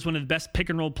 Damian Lillard is one of the best pick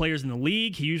and roll players in the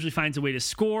league. He usually finds a way to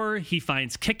score. He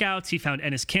finds kickouts. He found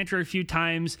Enes Kanter a few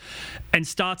times. And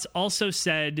Stotts also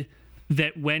said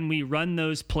that when we run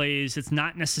those plays, it's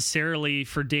not necessarily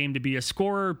for Dame to be a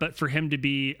scorer, but for him to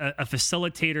be a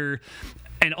facilitator.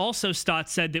 And also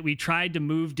Stotts said that we tried to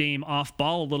move Dame off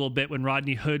ball a little bit when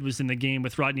Rodney Hood was in the game,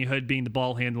 with Rodney Hood being the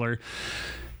ball handler.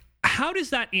 How does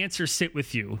that answer sit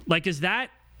with you? Like, is that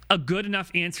a good enough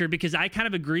answer? Because I kind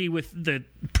of agree with the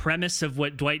premise of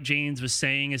what Dwight Jaynes was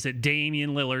saying, is that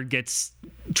Damian Lillard gets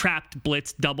trapped,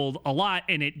 blitzed, doubled a lot,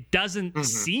 and it doesn't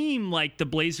seem like the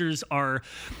Blazers are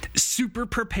super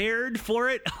prepared for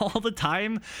it all the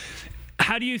time.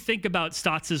 How do you think about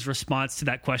Stotts' response to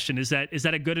that question? Is that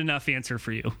a good enough answer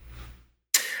for you?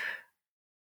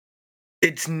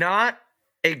 It's not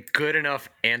a good enough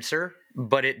answer,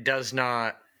 but it does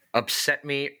not upset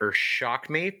me or shock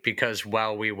me, because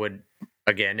while we would,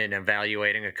 again, in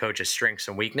evaluating a coach's strengths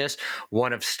and weakness,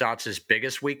 one of Stotts'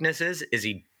 biggest weaknesses is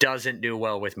he doesn't do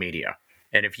well with media.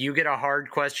 And if you get a hard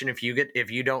question, if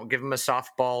you don't give him a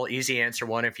softball, easy answer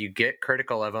one, if you get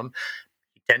critical of him,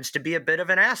 he tends to be a bit of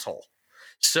an asshole.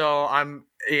 So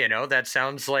that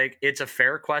sounds like it's a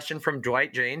fair question from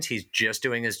Dwight Jaynes. He's just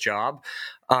doing his job.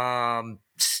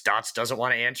 Stotts doesn't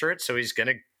want to answer it, so he's going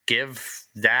to give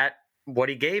that what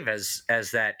he gave as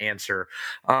that answer.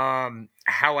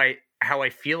 How I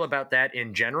feel about that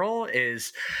in general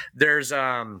is there's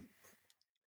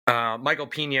Michael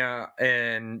Pena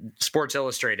in Sports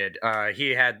Illustrated.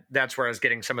 That's where I was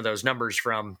getting some of those numbers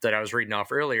from that I was reading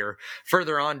off earlier.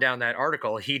 Further on down that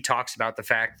article, he talks about the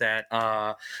fact that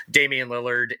Damian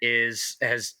Lillard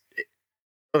has.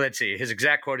 Let's see. His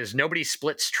exact quote is, "Nobody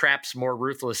splits traps more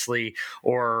ruthlessly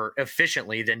or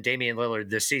efficiently than Damian Lillard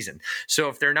this season." So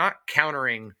if they're not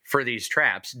countering for these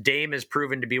traps, Dame has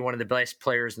proven to be one of the best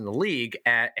players in the league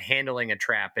at handling a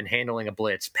trap and handling a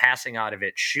blitz, passing out of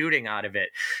it, shooting out of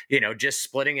it, just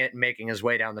splitting it and making his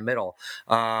way down the middle.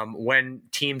 When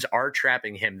teams are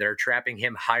trapping him, they're trapping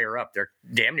him higher up. They're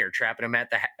damn near trapping him at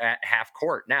half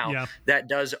court. Now, That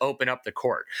does open up the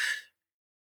court.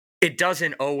 It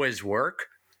doesn't always work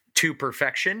to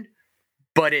perfection,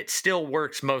 but it still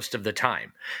works most of the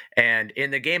time. And in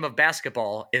the game of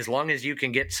basketball, as long as you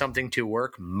can get something to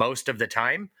work most of the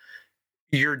time,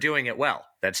 you're doing it well.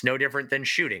 That's no different than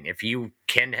shooting. If you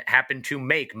can happen to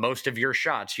make most of your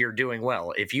shots, you're doing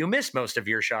well. If you miss most of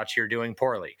your shots, you're doing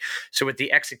poorly. So with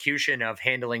the execution of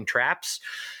handling traps,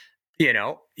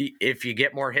 if you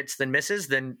get more hits than misses,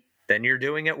 then you're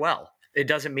doing it well. It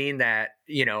doesn't mean that,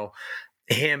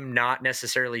 him not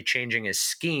necessarily changing his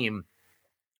scheme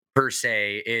per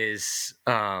se is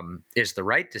the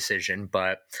right decision.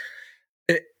 But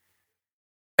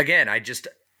again,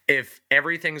 if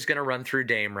everything's going to run through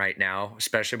Dame right now,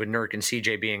 especially with Nurk and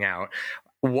CJ being out,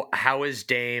 how is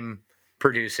Dame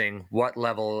producing? What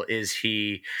level is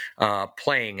he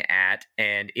playing at?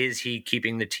 And is he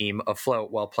keeping the team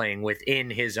afloat while playing within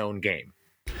his own game?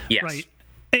 Yes. Right.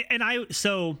 And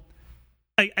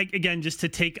again, just to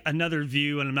take another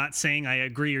view, and I'm not saying I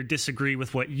agree or disagree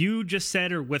with what you just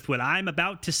said or with what I'm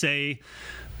about to say,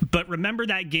 but remember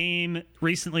that game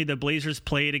recently the Blazers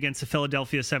played against the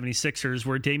Philadelphia 76ers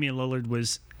where Damian Lillard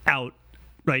was out,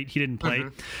 right? He didn't play.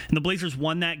 And the Blazers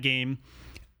won that game.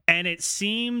 And it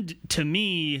seemed to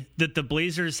me that the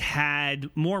Blazers had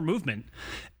more movement.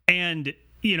 And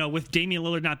with Damian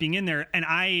Lillard not being in there, and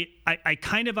I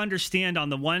kind of understand on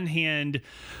the one hand,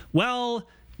 well,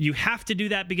 you have to do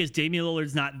that because Damian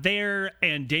Lillard's not there,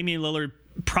 and Damian Lillard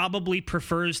probably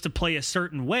prefers to play a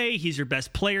certain way. He's your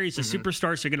best player. He's a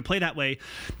superstar, so you're going to play that way.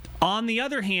 On the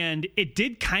other hand, it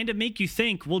did kind of make you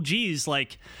think, well, geez,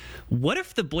 like, what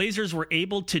if the Blazers were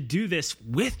able to do this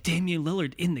with Damian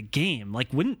Lillard in the game?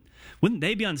 Like, wouldn't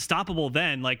they be unstoppable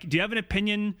then? Like, do you have an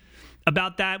opinion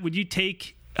about that?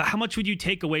 How much would you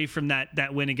take away from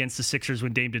that win against the Sixers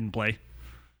when Dame didn't play?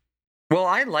 Well,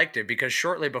 I liked it because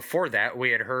shortly before that,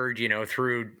 we had heard,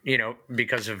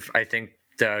 because of, I think,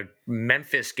 the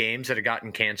Memphis games that had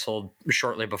gotten canceled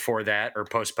shortly before that or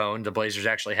postponed, the Blazers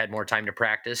actually had more time to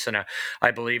practice. And I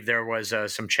believe there was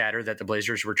some chatter that the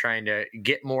Blazers were trying to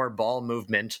get more ball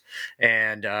movement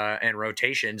and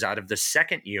rotations out of the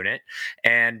second unit.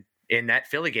 And in that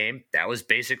Philly game, that was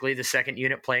basically the second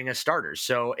unit playing as starters.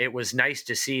 So it was nice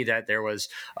to see that there was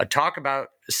a talk about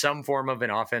some form of an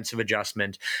offensive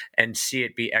adjustment and see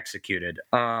it be executed.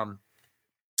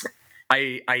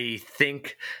 I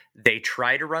think they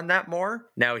try to run that more.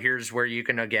 Now, here's where you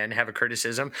can again have a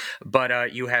criticism,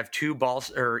 but you have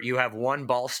one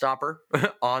ball stopper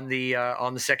on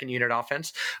the second unit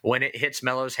offense. When it hits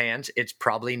Melo's hands, it's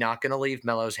probably not going to leave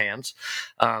Melo's hands.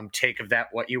 Take of that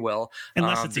what you will.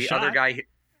 Unless it's a shot. Other guy,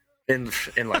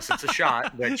 unless it's a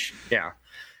shot, which yeah.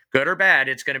 Good or bad,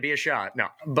 it's going to be a shot. No,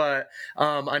 but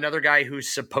another guy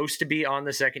who's supposed to be on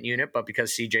the second unit, but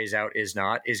because CJ's out is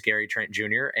not, is Gary Trent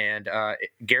Jr. And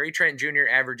Gary Trent Jr.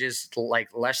 averages like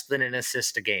less than an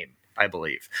assist a game, I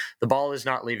believe. The ball is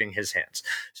not leaving his hands.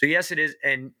 So yes, it is.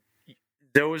 And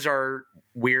those are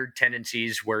weird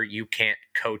tendencies where you can't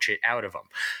coach it out of them.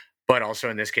 But also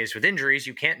in this case with injuries,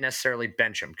 you can't necessarily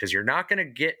bench him because you're not going to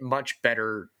get much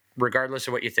better regardless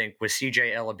of what you think with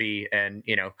CJ Ellaby and,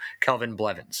 Kelvin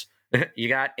Blevins. You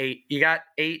got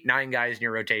 9 guys in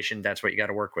your rotation. That's what you got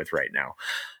to work with right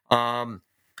now.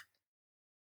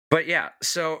 But yeah,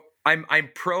 so I'm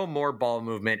pro more ball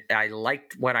movement. I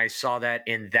liked when I saw that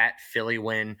in that Philly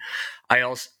win. I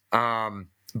also,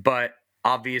 but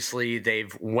obviously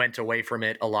they've went away from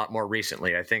it a lot more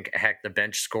recently. I think the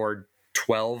bench scored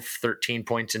 13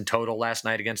 points in total last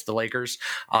night against the Lakers.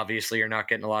 Obviously, you're not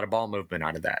getting a lot of ball movement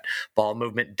out of that. Ball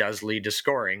movement does lead to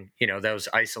scoring. Those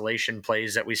isolation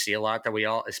plays that we see a lot that we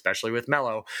all, especially with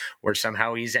Melo, where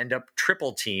somehow he's end up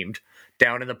triple teamed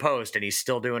down in the post and he's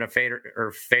still doing a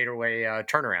fadeaway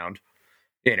turnaround.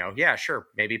 Yeah, sure.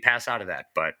 Maybe pass out of that,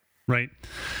 but. Right.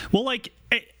 Well,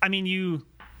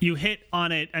 you hit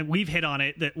on it and we've hit on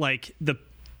it that the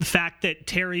fact that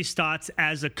Terry Stotts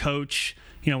as a coach,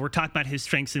 we're talking about his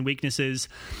strengths and weaknesses.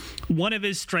 One of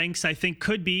his strengths, I think,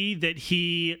 could be that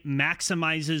he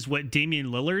maximizes what Damian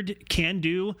Lillard can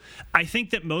do. I think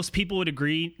that most people would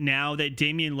agree now that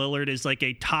Damian Lillard is like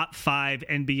a top 5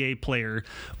 NBA player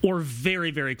or very,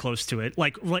 very close to it.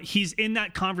 Like he's in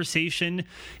that conversation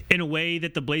in a way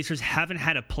that the Blazers haven't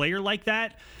had a player like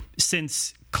that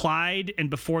since Clyde and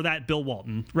before that, Bill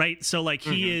Walton, right? So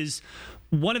he is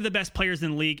one of the best players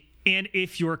in the league. And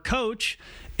if your coach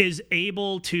is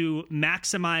able to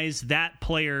maximize that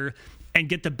player and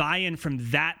get the buy-in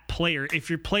from that player,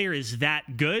 if your player is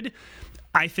that good,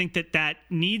 I think that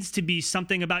needs to be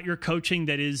something about your coaching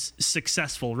that is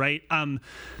successful, right?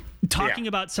 Talking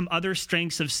about some other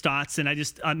strengths of Stotts, and I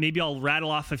just maybe I'll rattle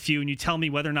off a few and you tell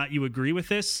me whether or not you agree with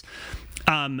this.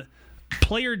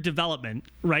 Player development,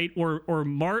 right? Or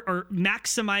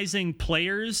maximizing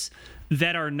players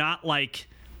that are not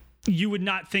you would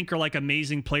not think are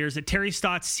amazing players. That Terry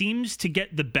Stotts seems to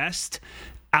get the best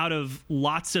out of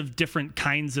lots of different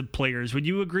kinds of players. Would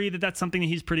you agree that that's something that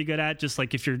he's pretty good at? Just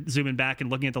if you're zooming back and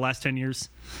looking at the last 10 years?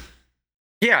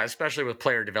 Yeah, especially with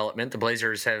player development. The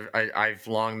Blazers I've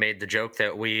long made the joke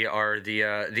that we are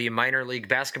the minor league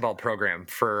basketball program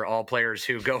for all players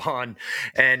who go on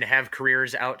and have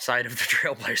careers outside of the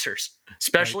Trailblazers,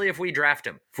 especially if we draft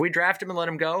them. If we draft them and let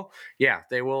them go, yeah,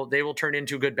 they will turn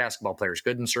into good basketball players,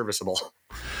 good and serviceable.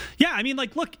 Yeah,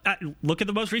 look at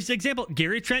the most recent example,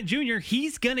 Gary Trent Jr.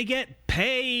 He's going to get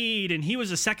paid, and he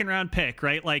was a second-round pick,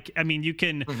 right? You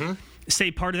can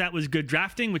say part of that was good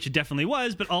drafting, which it definitely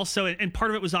was, but also, and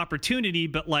part of it was opportunity,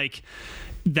 but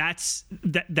that's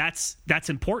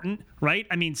important, right?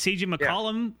 CJ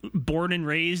McCollum, born and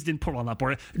raised in Portland, not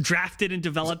born, drafted and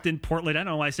developed in Portland. I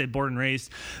don't know why I say born and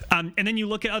raised. And then you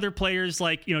look at other players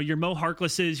your Mo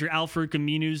Harklesses, your Al-Farouq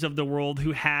Aminus of the world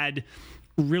who had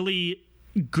really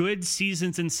good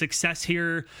seasons and success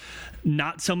here,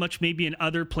 not so much maybe in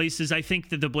other places. I think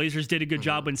that the Blazers did a good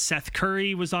job when Seth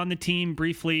Curry was on the team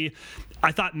briefly.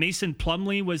 I thought Mason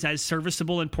Plumlee was as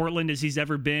serviceable in Portland as he's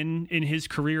ever been in his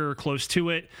career or close to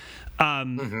it. So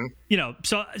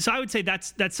I would say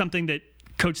that's something that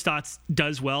Coach Stotts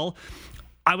does well.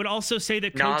 I would also say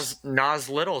that Nas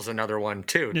Little's another one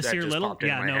too. Nasir Little,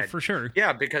 for sure.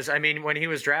 Yeah, because when he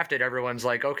was drafted, everyone's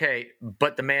like, okay,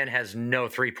 but the man has no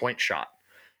 3-point shot.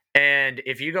 And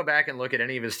if you go back and look at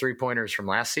any of his 3-pointers from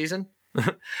last season,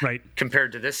 right,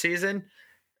 compared to this season,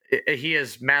 he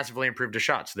has massively improved his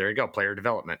shots. So there you go, player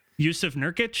development. Jusuf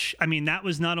Nurkic, that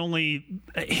was not only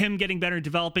him getting better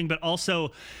developing, but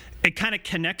also it kind of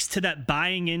connects to that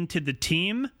buying into the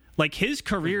team. His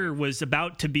career was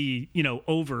about to be,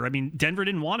 over. Denver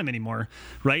didn't want him anymore,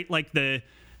 right?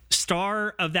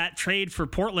 star of that trade for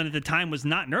Portland at the time was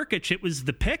not Nurkic, it was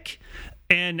the pick.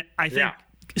 And I think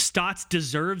Stotts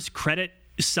deserves credit,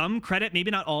 some credit, maybe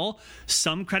not all,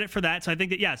 some credit for that. So I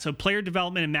think that, so player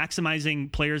development and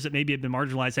maximizing players that maybe have been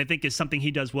marginalized, I think is something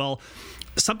he does well.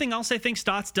 Something else I think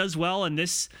Stotts does well, and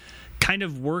this kind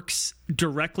of works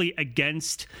directly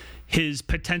against his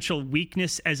potential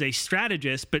weakness as a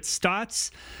strategist, but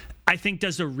Stotts, I think,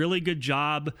 does a really good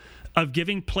job of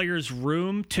giving players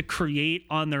room to create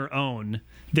on their own,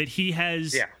 that he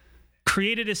has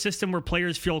created a system where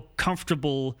players feel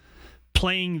comfortable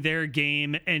playing their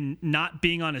game and not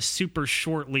being on a super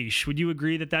short leash. Would you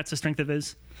agree that that's a strength of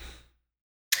his?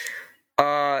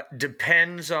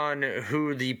 Depends on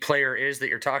who the player is that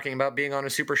you're talking about being on a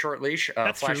super short leash.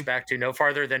 Flashback to no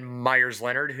farther than Myers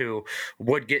Leonard, who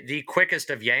would get the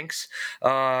quickest of yanks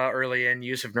early in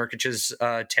Jusuf Nurkic's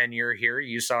tenure here.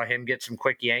 You saw him get some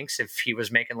quick yanks if he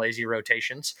was making lazy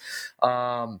rotations.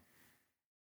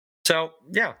 So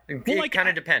it kind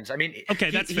of depends. I mean,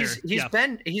 that's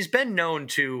fair. He's been known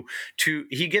to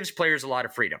he gives players a lot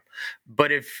of freedom,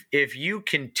 but if you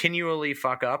continually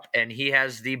fuck up and he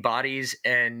has the bodies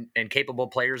and capable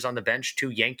players on the bench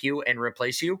to yank you and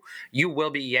replace you, you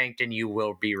will be yanked and you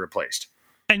will be replaced.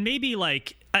 And maybe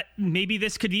maybe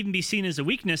this could even be seen as a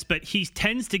weakness, but he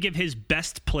tends to give his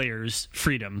best players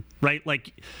freedom, right?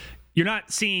 Like, you're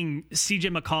not seeing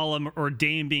CJ McCollum or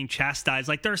Dame being chastised.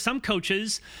 Like, there are some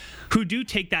coaches who do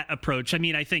take that approach. I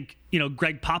mean, I think,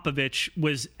 Greg Popovich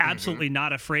was absolutely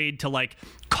not afraid to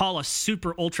call a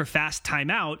super ultra fast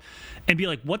timeout and be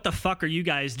like, what the fuck are you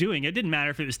guys doing? It didn't matter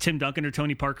if it was Tim Duncan or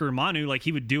Tony Parker or Manu,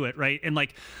 he would do it. Right. And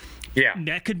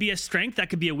that could be a strength. That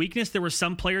could be a weakness. There were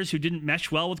some players who didn't mesh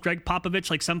well with Greg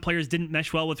Popovich. Some players didn't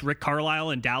mesh well with Rick Carlisle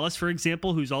in Dallas, for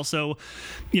example, who's also,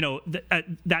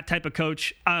 that type of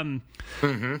coach.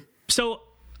 So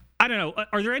I don't know.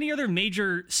 Are there any other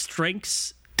major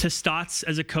strengths to Stotts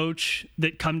as a coach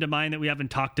that come to mind that we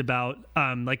haven't talked about?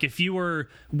 If you were,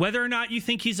 whether or not you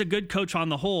think he's a good coach on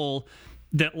the whole,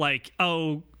 that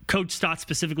Coach Stotts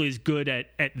specifically is good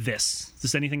at this.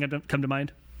 Does anything come to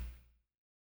mind?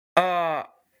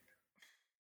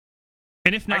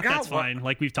 And if not, that's fine.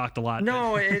 We've talked a lot.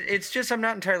 No, it's just I'm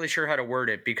not entirely sure how to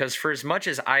word it, because for as much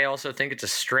as I also think it's a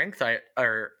strength, I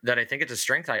think it's a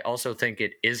strength, I also think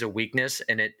it is a weakness,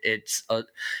 and it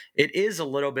is a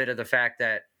little bit of the fact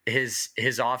that his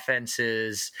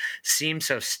offenses seem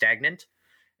so stagnant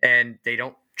and they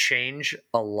don't change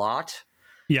a lot.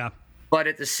 Yeah. But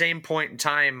at the same point in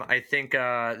time, I think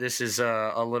this is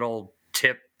a little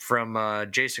tip from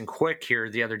Jason Quick here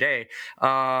the other day.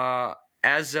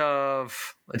 As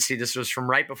of, this was from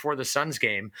right before the Suns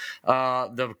game,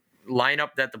 the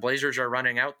lineup that the Blazers are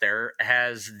running out there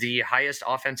has the highest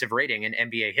offensive rating in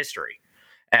NBA history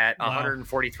at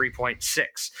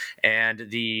 143.6. And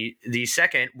the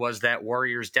second was that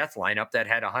Warriors death lineup that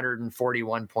had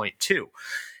 141.2.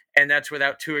 And that's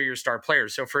without two of your star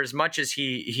players. So for as much as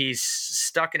he's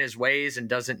stuck in his ways and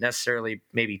doesn't necessarily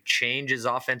maybe change his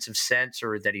offensive sense,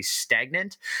 or that he's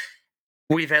stagnant,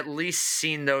 we've at least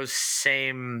seen those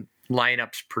same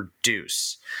lineups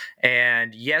produce.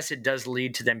 And yes, it does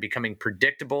lead to them becoming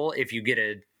predictable if you get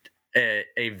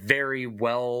a very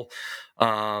well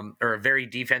or a very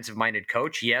defensive minded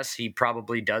coach. Yes, he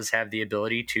probably does have the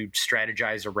ability to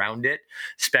strategize around it,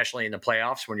 especially in the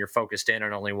playoffs when you're focused in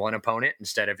on only one opponent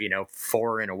instead of,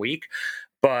 4 in a week.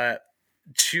 But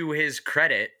to his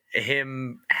credit,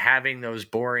 him having those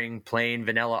boring, plain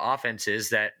vanilla offenses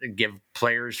that give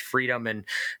players freedom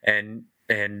and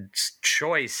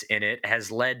choice in it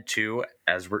has led to,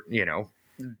 as we're,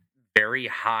 very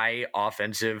high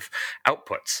offensive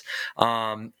outputs.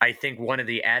 I think one of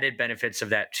the added benefits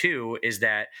of that too is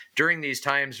that during these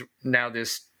times now,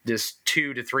 this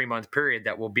 2 to 3 month period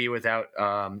that will be without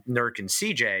Nurk and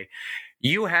CJ,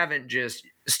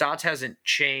 Stotts hasn't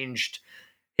changed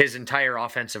his entire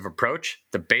offensive approach.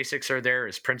 The basics are there.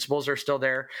 His principles are still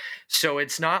there. So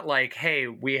it's not like, hey,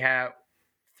 we have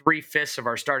 3/5 of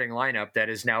our starting lineup that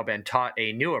has now been taught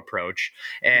a new approach,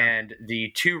 and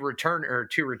the two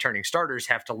returning starters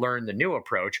have to learn the new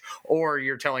approach, or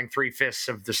you're telling 3/5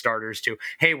 of the starters to,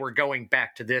 hey, we're going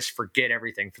back to this, forget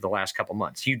everything for the last couple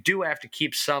months. You do have to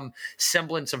keep some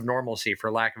semblance of normalcy,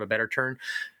 for lack of a better term,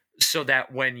 so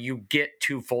that when you get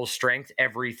to full strength,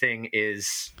 everything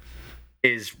is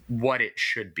what it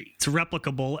should be. It's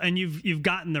replicable, and you've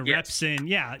gotten the reps in.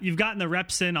 Yeah, you've gotten the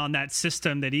reps in on that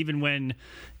system that even when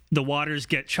the waters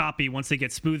get choppy, once they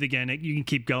get smooth again, you can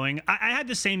keep going. I had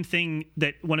the same thing,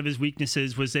 that one of his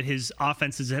weaknesses was that his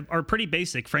offenses are pretty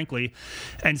basic, frankly,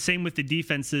 and same with the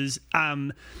defenses.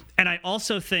 And I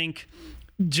also think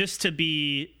just to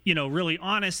be, really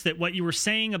honest, that what you were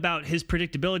saying about his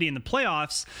predictability in the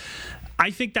playoffs,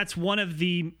 I think that's one of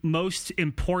the most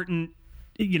important,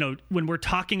 when we're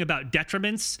talking about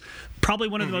detriments, probably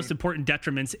one of the most important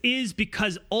detriments is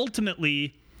because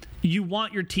ultimately you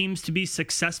want your teams to be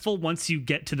successful once you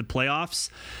get to the playoffs.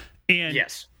 And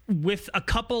yes, with a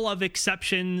couple of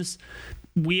exceptions,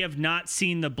 we have not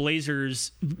seen the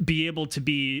Blazers be able to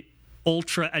be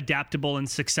ultra adaptable and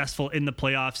successful in the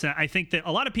playoffs. And I think that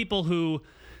a lot of people who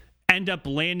end up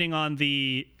landing on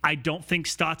the I don't think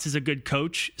Stotts is a good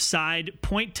coach side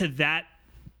point to that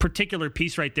particular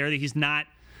piece right there, that he's not,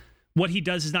 what he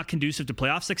does is not conducive to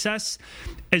playoff success,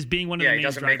 as being one of the main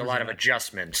drivers. Yeah, he doesn't make a lot of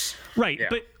adjustments. Right. Yeah.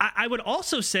 But I would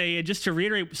also say, and just to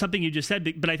reiterate something you just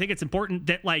said, but I think it's important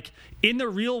that, like, in the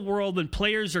real world, when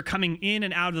players are coming in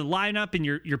and out of the lineup and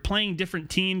you're playing different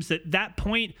teams, that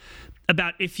point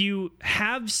about if you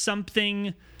have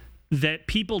something that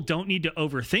people don't need to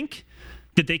overthink,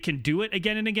 that they can do it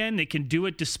again and again, they can do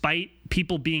it despite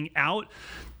people being out,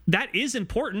 that is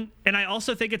important. And I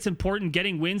also think it's important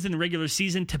getting wins in the regular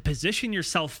season to position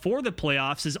yourself for the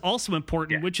playoffs is also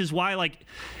important, which is why, like,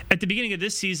 at the beginning of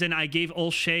this season, I gave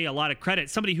Olshey a lot of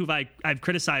credit, somebody who I've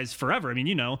criticized forever. I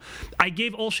mean, I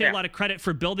gave Olshey a lot of credit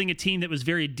for building a team that was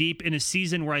very deep in a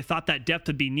season where I thought that depth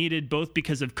would be needed, both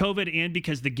because of COVID and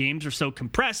because the games are so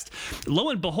compressed. Lo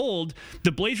and behold,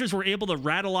 the Blazers were able to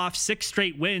rattle off 6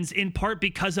 straight wins, in part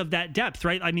because of that depth,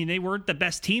 right? I mean, they weren't the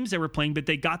best teams they were playing, but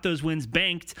they got those wins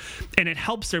banked. And it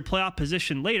helps their playoff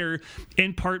position later,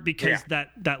 in part because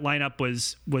that lineup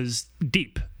was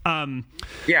deep.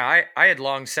 I had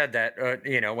long said that,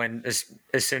 when as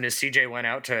soon as CJ went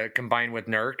out to combine with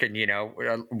Nurk,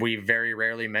 and, we very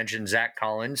rarely mention Zach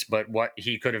Collins, but what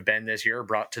he could have been this year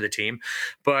brought to the team.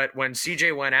 But when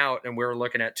CJ went out and we were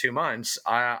looking at 2 months,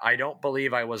 I don't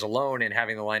believe I was alone in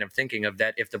having the line of thinking of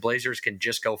that. If the Blazers can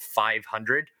just go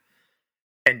 500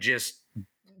 and just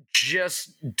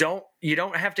don't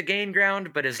have to gain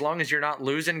ground, but as long as you're not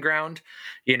losing ground,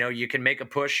 you can make a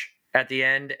push at the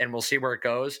end and we'll see where it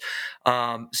goes.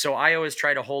 So I always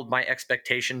try to hold my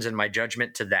expectations and my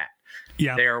judgment to that.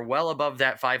 Yeah. They are well above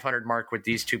that 500 mark with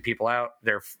these 2 people out.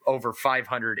 They're over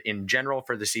 500 in general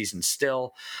for the season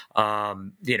still.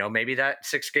 Maybe that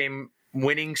 6-game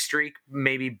winning streak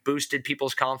maybe boosted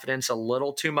people's confidence a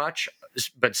little too much,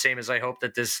 but same as I hope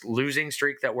that this losing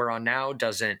streak that we're on now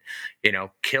doesn't,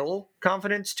 kill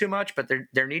confidence too much, but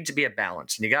there needs to be a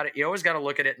balance, and you always got to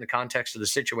look at it in the context of the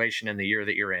situation and the year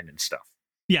that you're in and stuff.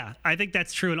 Yeah, I think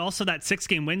that's true. And also that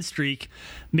 6-game win streak,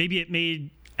 maybe it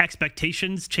made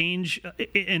expectations change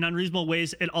in unreasonable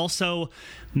ways. It also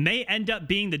may end up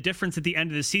being the difference at the end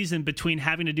of the season between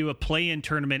having to do a play-in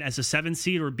tournament as a 7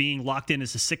 seed or being locked in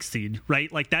as a 6 seed,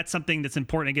 right? Like, that's something that's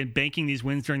important. Again, banking these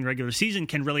wins during the regular season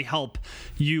can really help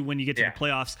you when you get to the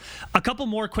playoffs. A couple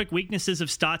more quick weaknesses of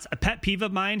Stotts. A pet peeve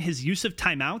of mine, his use of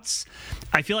timeouts.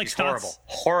 I feel like Stotts...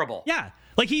 Horrible. Yeah.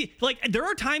 There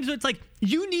are times where it's like,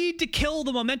 you need to kill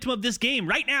the momentum of this game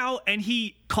right now, and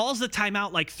he calls the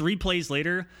timeout like 3 plays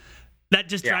later. That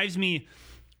just drives me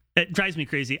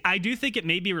crazy. I do think it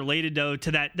may be related, though,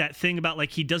 to that thing about, like,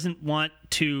 he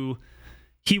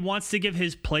wants to give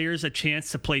his players a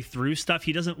chance to play through stuff.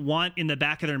 He doesn't want in the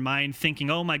back of their mind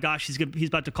thinking, oh my gosh, he's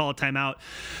about to call a timeout.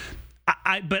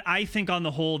 But I think on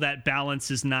the whole, that balance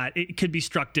is not, it could be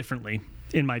struck differently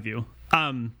in my view.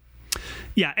 And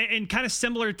kind of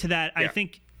similar to that, I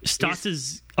think Stotts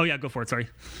is... Oh, yeah, go for it. Sorry.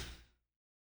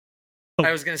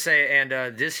 I was going to say, and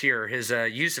this year, his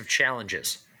use of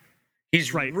challenges.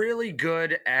 He's really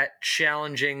good at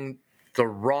challenging the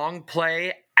wrong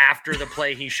play after the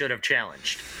play he should have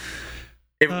challenged.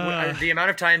 The amount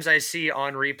of times I see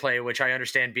on replay, which I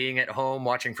understand being at home,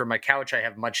 watching from my couch, I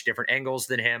have much different angles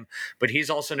than him, but he's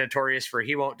also notorious for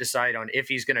he won't decide on if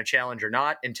he's going to challenge or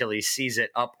not until he sees it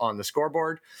up on the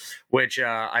scoreboard, which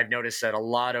I've noticed that a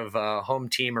lot of home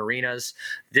team arenas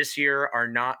this year are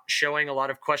not showing a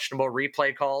lot of questionable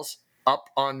replay calls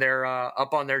up on their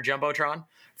Jumbotron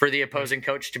for the opposing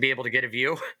coach to be able to get a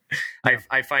view.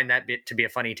 I find that to be a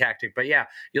funny tactic. But yeah,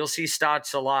 you'll see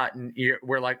Stotts a lot, and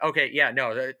we're like, okay, yeah,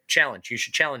 no, challenge. You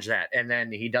should challenge that. And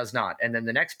then he does not. And then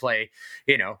the next play,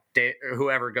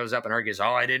 whoever goes up and argues,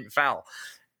 oh, I didn't foul.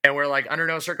 And we're like, under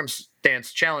no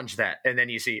circumstance, challenge that. And then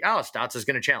you see, oh, Stotts is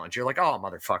going to challenge. You're like, oh,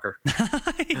 motherfucker.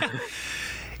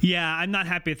 Yeah, I'm not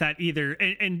happy with that either.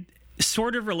 And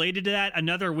sort of related to that,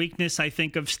 another weakness I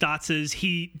think of Stotts is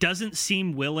he doesn't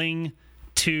seem willing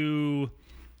to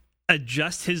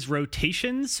adjust his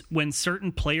rotations when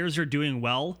certain players are doing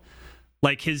well.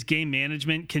 Like, his game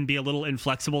management can be a little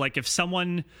inflexible. Like, if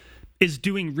someone is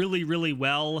doing really, really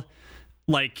well,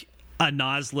 like a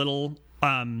Nas Little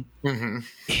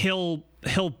he'll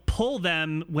pull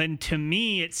them when, to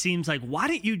me, it seems like, why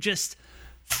don't you just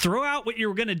throw out what you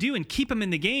were going to do and keep him in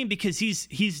the game, because he's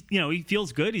he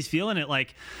feels good, he's feeling it.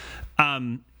 Like,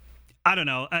 I don't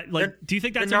know. Do you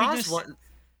think that's a weakness?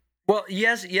 Well,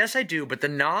 yes, I do. But the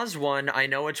Nas one, I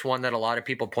know it's one that a lot of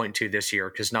people point to this year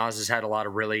because Nas has had a lot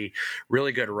of really,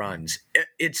 really good runs.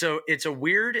 It's a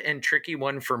weird and tricky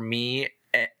one for me.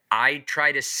 I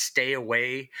try to stay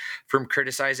away from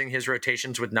criticizing his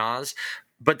rotations with Nas.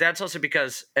 But that's also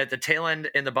because at the tail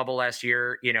end in the bubble last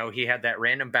year, he had that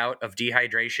random bout of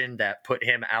dehydration that put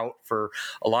him out for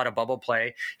a lot of bubble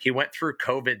play. He went through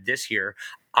COVID this year.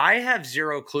 I have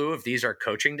zero clue if these are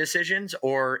coaching decisions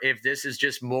or if this is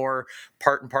just more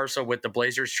part and parcel with the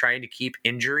Blazers trying to keep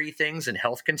injury things and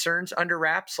health concerns under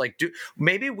wraps. Like,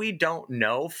 maybe we don't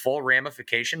know full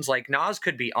ramifications. Like, Nas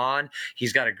could be on.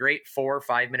 He's got a great 4 or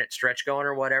 5 minute stretch going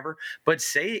or whatever. But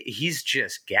say he's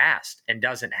just gassed and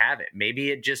doesn't have it.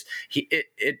 Maybe it just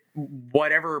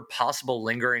whatever possible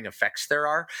lingering effects there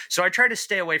are. So I try to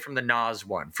stay away from the Nas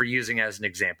one for using as an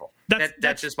example.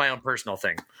 That's just my own personal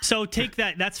thing. So take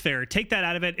that. That's fair. Take that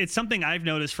out of it. It's something I've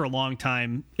noticed for a long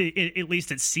time. At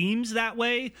least it seems that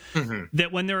way,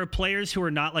 that when there are players who are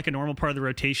not like a normal part of the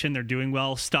rotation, they're doing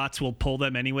well, Stotts will pull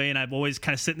them anyway. And I've always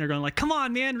kind of sitting there going like, come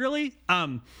on, man, really?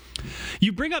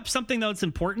 You bring up something, though, that's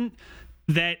important,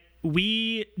 that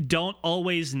we don't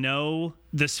always know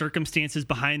the circumstances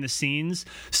behind the scenes.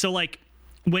 So like,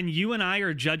 when you and I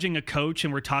are judging a coach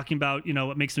and we're talking about,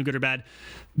 what makes them good or bad,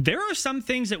 there are some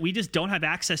things that we just don't have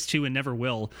access to and never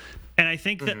will. And I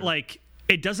think that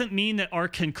it doesn't mean that our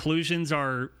conclusions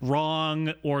are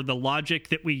wrong or the logic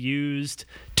that we used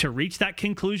to reach that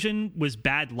conclusion was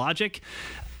bad logic.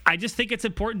 I just think it's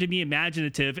important to be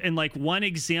imaginative. And like one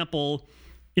example,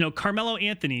 Carmelo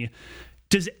Anthony,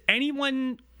 does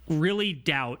anyone really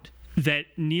doubt that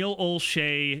Neil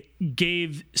Olshey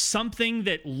gave something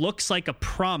that looks like a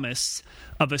promise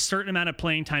of a certain amount of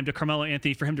playing time to Carmelo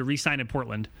Anthony for him to re-sign in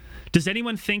Portland? Does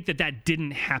anyone think that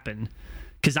didn't happen?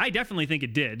 Because I definitely think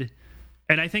it did.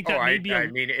 And I think that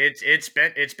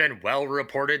it's been well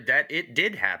reported that it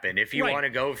did happen. If you want to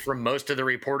go from most of the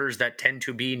reporters that tend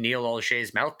to be Neil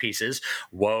Olshey's mouthpieces,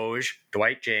 Woj,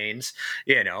 Dwight Jaynes,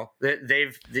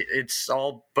 it's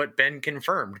all but been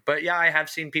confirmed. But yeah, I have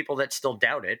seen people that still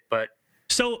doubt it. But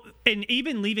so, and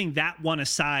even leaving that one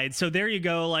aside, so there you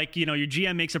go. Like, your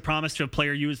GM makes a promise to a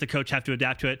player, you as the coach have to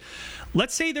adapt to it.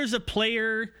 Let's say there's a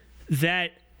player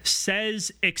that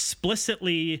says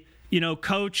explicitly,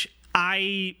 coach,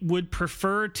 I would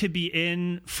prefer to be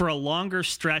in for a longer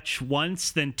stretch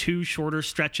once than 2 shorter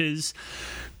stretches.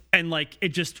 And like,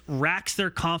 it just racks their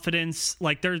confidence.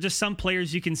 Like, there are just some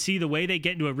players you can see the way they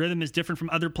get into a rhythm is different from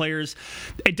other players.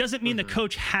 It doesn't mean the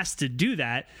coach has to do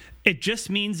that. It just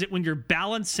means that when you're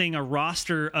balancing a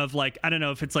roster of like, I don't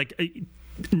know if it's like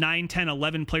 9, 10,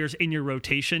 11 players in your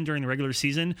rotation during the regular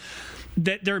season,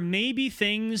 that there may be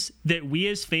things that we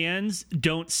as fans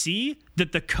don't see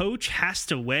that the coach has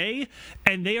to weigh,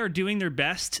 and they are doing their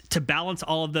best to balance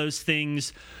all of those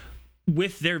things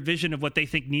with their vision of what they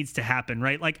think needs to happen,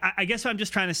 right? Like, I guess what I'm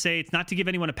just trying to say, it's not to give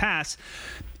anyone a pass.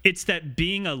 It's that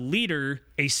being a leader,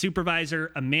 a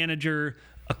supervisor, a manager,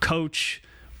 a coach,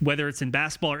 whether it's in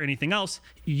basketball or anything else,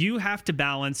 you have to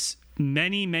balance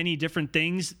many, many different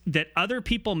things that other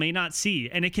people may not see.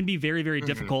 And it can be very, very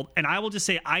difficult. And I will just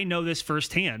say, I know this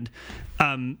firsthand.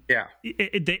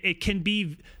 It can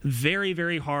be very,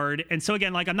 very hard. And so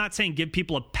again, like, I'm not saying give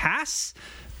people a pass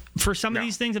for some of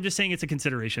these things. I'm just saying it's a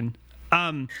consideration.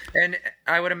 And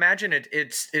I would imagine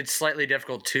it's slightly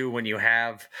difficult too when you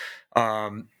have,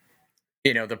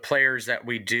 the players that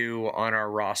we do on our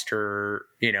roster,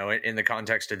 in the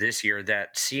context of this year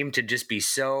that seem to just be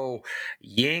so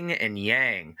yin and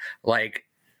yang. Like,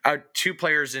 2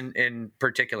 players in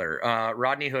particular,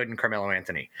 Rodney Hood and Carmelo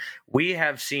Anthony. We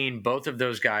have seen both of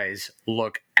those guys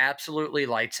look absolutely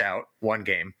lights out one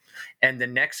game, and the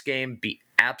next game be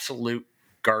absolute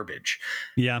garbage.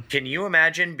 Yeah. Can you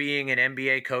imagine being an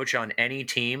NBA coach on any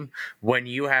team when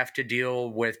you have to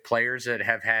deal with players that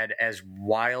have had as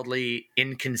wildly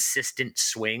inconsistent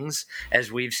swings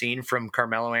as we've seen from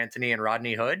Carmelo Anthony and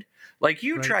Rodney Hood? Like,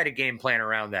 you try to game plan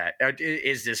around that.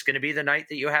 Is this going to be the night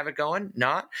that you have it going?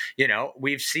 Not.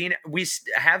 We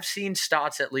have seen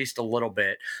Stotts at least a little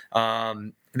bit.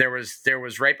 There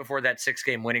was right before that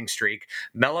 6-game winning streak,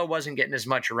 Melo wasn't getting as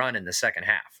much run in the second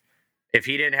half. If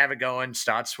he didn't have it going,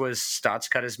 Stotts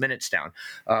cut his minutes down.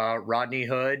 Rodney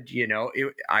Hood,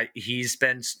 he's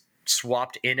been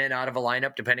swapped in and out of a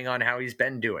lineup depending on how he's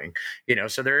been doing.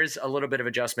 So there is a little bit of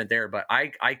adjustment there. But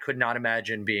I could not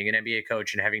imagine being an NBA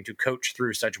coach and having to coach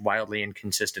through such wildly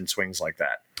inconsistent swings like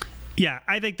that. Yeah,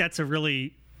 I think that's a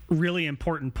really, really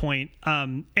important point.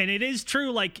 And it is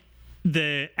true, like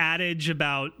the adage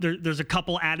about there's a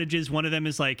couple adages. One of them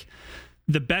is like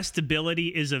the best ability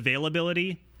is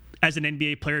availability. As an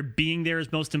NBA player, being there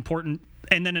is most important.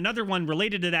 And then another one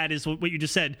related to that is what you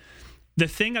just said. The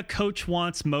thing a coach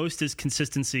wants most is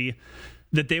consistency,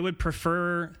 that they would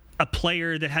prefer a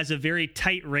player that has a very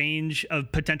tight range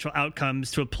of potential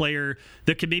outcomes to a player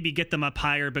that could maybe get them up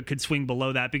higher but could swing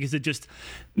below that, because it just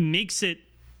makes it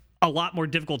a lot more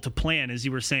difficult to plan, as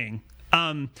you were saying.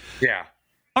 Yeah.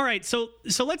 All right, so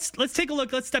let's take a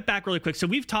look. Let's step back really quick. So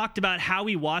we've talked about how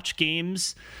we watch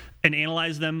games and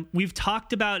analyze them. We've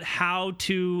talked about how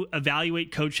to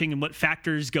evaluate coaching and what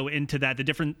factors go into that, the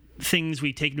different things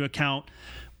we take into account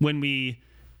when we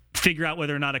figure out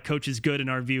whether or not a coach is good in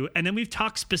our view. And then we've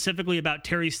talked specifically about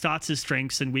Terry Stotts'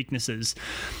 strengths and weaknesses.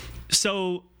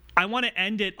 So I want to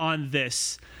end it on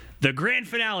this, the grand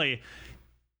finale.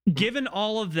 Given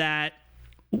all of that,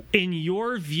 in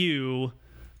your view,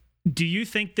 do you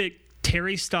think that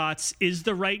Terry Stotts is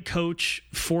the right coach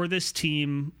for this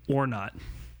team or not?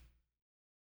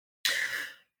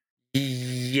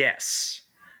 Yes.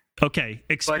 Okay,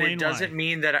 explain why. But it doesn't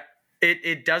mean that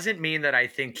it doesn't mean that I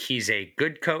think he's a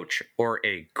good coach or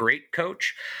a great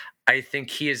coach. I think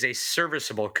he is a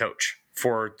serviceable coach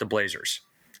for the Blazers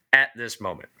at this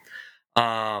moment.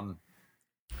 I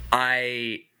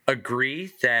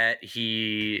agree that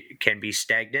he can be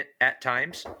stagnant at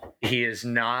times. He is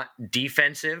not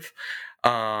defensive.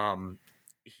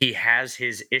 He has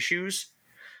his issues,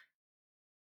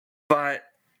 but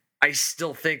I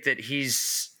still think that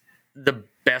he's the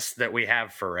best that we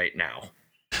have for right now.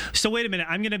 So wait a minute.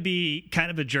 I'm going to be kind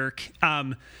of a jerk.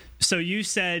 So you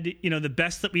said, the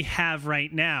best that we have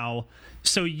right now.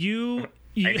 So you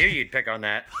I knew you'd pick on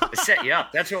that. I set you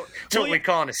up. That's what we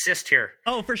call an assist here.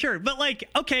 Oh, for sure. But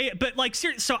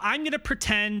so I'm going to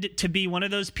pretend to be one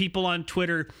of those people on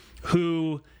Twitter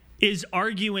who is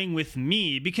arguing with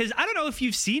me, because I don't know if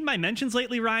you've seen my mentions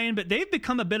lately, Ryan, but they've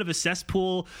become a bit of a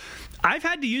cesspool. I've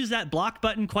had to use that block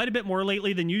button quite a bit more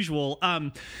lately than usual.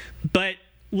 But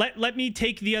let me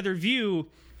take the other view.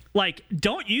 Like,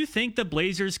 don't you think the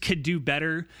Blazers could do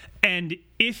better? And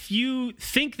if you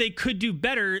think they could do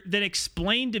better, then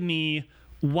explain to me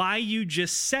why you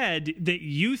just said that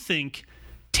you think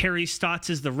Terry Stotts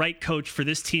is the right coach for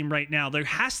this team right now. There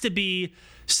has to be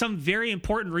some very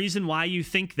important reason why you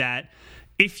think that,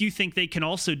 if you think they can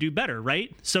also do better,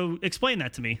 right? So explain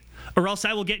that to me, or else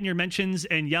I will get in your mentions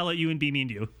and yell at you and be mean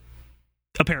to you.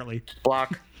 Apparently.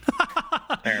 Block.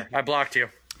 There, I blocked you.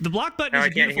 The block button is a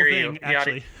beautiful thing,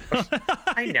 actually.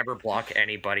 I never block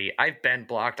anybody. I've been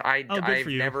blocked. I've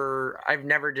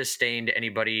never disdained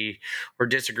anybody or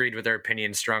disagreed with their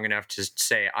opinion strong enough to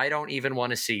say I don't even want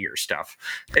to see your stuff.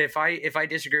 If I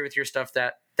disagree with your stuff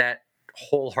that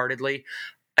wholeheartedly,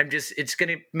 it's going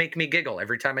to make me giggle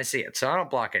every time I see it. So I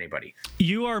don't block anybody.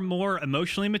 You are more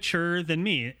emotionally mature than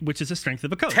me, which is a strength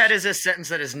of a coach. That is a sentence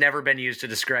that has never been used to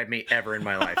describe me ever in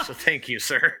my life. So thank you,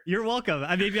 sir. You're welcome.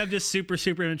 Maybe I'm just super,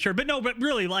 super immature. But no, but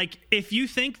really, like, if you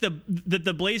think that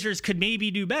the Blazers could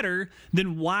maybe do better,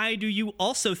 then why do you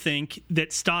also think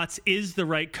that Stotts is the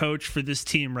right coach for this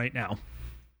team right now?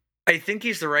 I think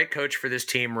he's the right coach for this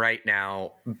team right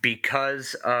now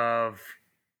because of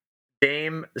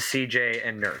Dame, CJ,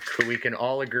 and Nurk, who we can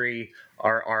all agree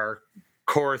are our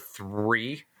core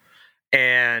three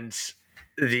and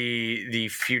the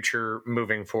future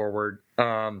moving forward.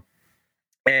 And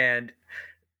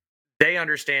they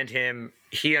understand him.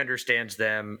 He understands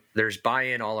them. There's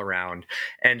buy-in all around.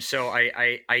 And so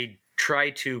I try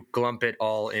to glump it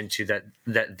all into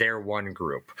that they're one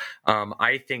group.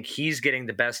 I think he's getting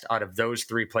the best out of those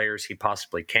three players he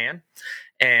possibly can.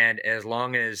 And as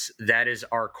long as that is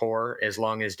our core, as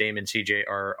long as Dame and CJ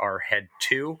are our head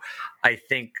two, I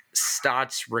think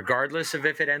Stotts, regardless of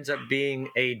if it ends up being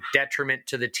a detriment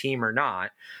to the team or not,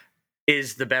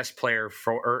 is the best player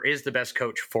is the best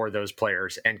coach for those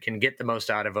players and can get the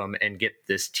most out of them and get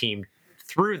this team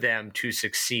through them to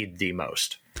succeed the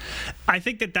most. I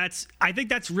think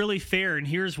that's really fair, and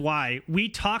here's why. We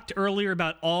talked earlier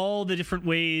about all the different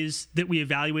ways that we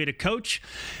evaluate a coach,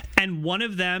 and one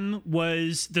of them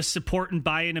was the support and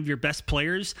buy-in of your best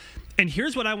players. And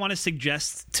here's what I want to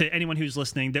suggest to anyone who's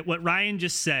listening, that what Ryan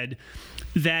just said,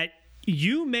 that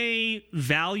you may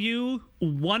value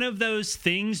one of those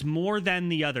things more than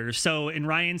the other. So in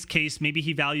Ryan's case, maybe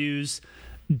he values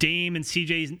Dame and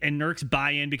CJ and Nurk's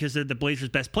buy-in because they're the Blazers'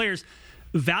 best players,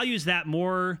 values that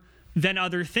more than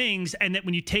other things. And that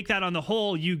when you take that on the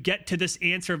whole, you get to this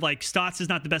answer of like, Stotts is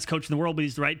not the best coach in the world, but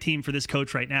he's the right team for this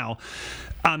coach right now.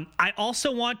 I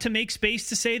also want to make space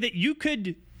to say that you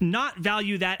could not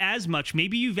value that as much.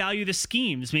 Maybe you value the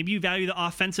schemes. Maybe you value the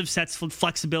offensive sets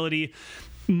flexibility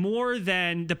more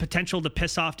than the potential to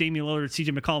piss off Damian Lillard,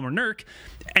 CJ McCollum, or Nurk.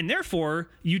 And therefore,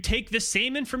 you take the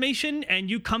same information and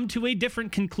you come to a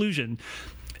different conclusion.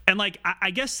 And like,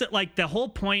 I guess that like the whole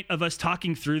point of us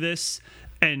talking through this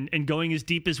and going as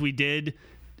deep as we did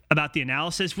about the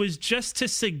analysis was just to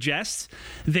suggest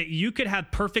that you could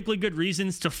have perfectly good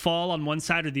reasons to fall on one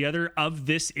side or the other of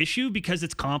this issue because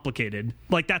it's complicated.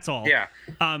 Like, that's all. Yeah.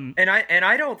 And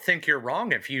I don't think you're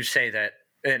wrong if you say that.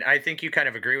 And I think you kind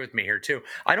of agree with me here too.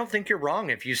 I don't think you're wrong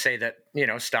if you say that, you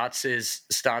know, Stotts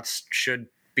should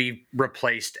be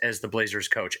replaced as the Blazers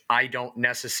coach. I don't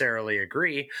necessarily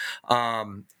agree.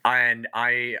 And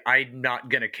I'm not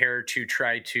going to care to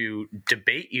try to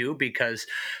debate you because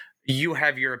you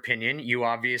have your opinion. You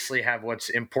obviously have what's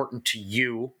important to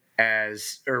you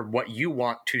or what you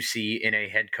want to see in a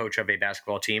head coach of a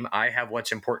basketball team. I have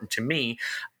what's important to me.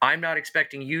 I'm not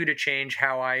expecting you to change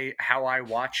how I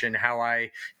watch and how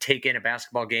I take in a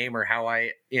basketball game or how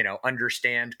I, you know,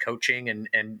 understand coaching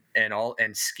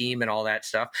and scheme and all that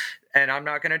stuff. And I'm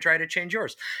not going to try to change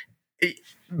yours.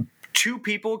 Two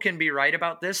people can be right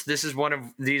about this. This is one of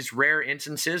these rare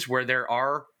instances where there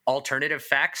are alternative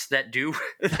facts that do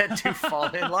fall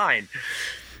in line.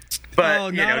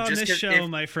 But not on this show,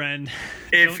 my friend.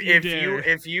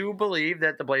 If you believe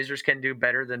that the Blazers can do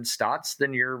better than Stotts,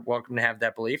 then you're welcome to have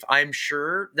that belief. I'm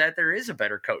sure that there is a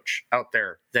better coach out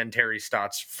there than Terry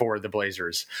Stotts for the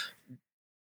Blazers.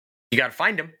 You got to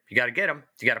find him. You got to get him.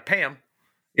 You got to pay him.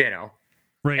 You know.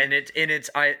 Right.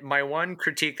 And my one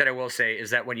critique that I will say is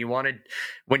that when you want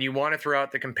to throw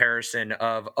out the comparison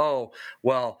of, oh,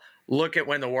 well, look at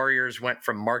when the Warriors went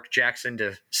from Mark Jackson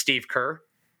to Steve Kerr,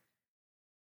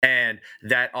 and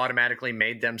that automatically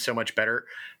made them so much better.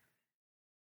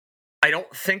 I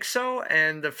don't think so.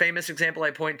 And the famous example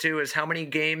I point to is how many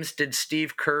games did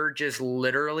Steve Kerr just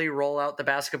literally roll out the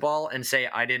basketball and say,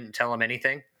 I didn't tell him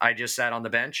anything. I just sat on the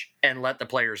bench and let the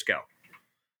players go.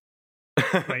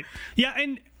 Right. Yeah.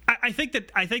 And I think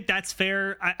that's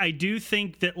fair. I do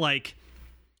think that, like,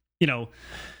 you know,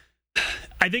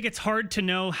 I think it's hard to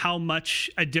know how much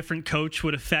a different coach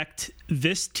would affect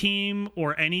this team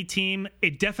or any team.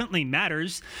 It definitely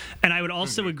matters. And I would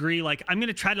also agree, like, I'm going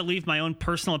to try to leave my own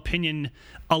personal opinion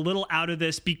a little out of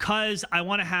this because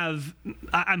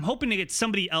I'm hoping to get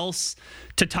somebody else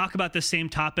to talk about the same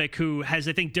topic who has,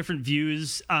 I think, different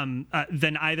views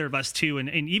than either of us too. And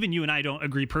even you and I don't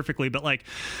agree perfectly, but like,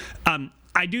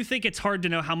 I do think it's hard to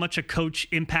know how much a coach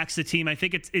impacts the team. I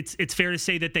think it's fair to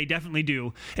say that they definitely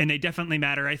do, and they definitely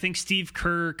matter. I think Steve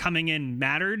Kerr coming in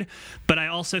mattered, but I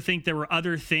also think there were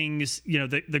other things, you know,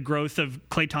 the growth of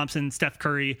Klay Thompson, Steph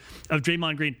Curry, of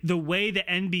Draymond Green, the way the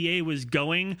NBA was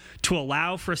going to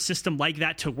allow for a system like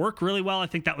that to work really well. I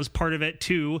think that was part of it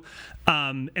too.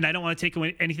 And I don't want to take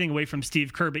anything away from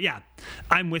Steve Kerr, but yeah,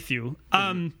 I'm with you.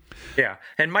 Yeah.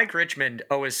 And Mike Richmond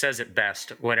always says it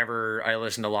best whenever I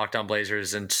listen to Locked On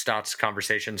Blazers and Stotts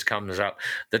conversations comes up.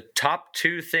 The top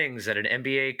two things that an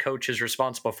NBA coach is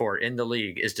responsible for in the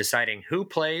league is deciding who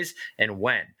plays and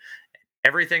when.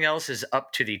 Everything else is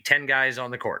up to the 10 guys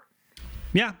on the court.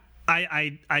 Yeah.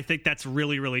 I think that's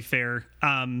really, really fair.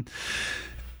 And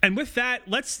with that,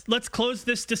 let's close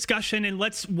this discussion and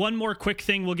one more quick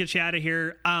thing. We'll get you out of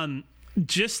here. And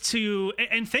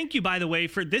thank you, by the way,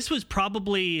 for this was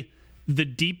probably the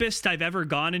deepest I've ever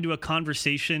gone into a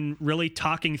conversation, really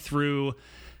talking through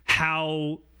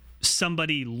how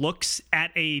somebody looks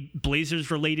at a Blazers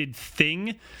related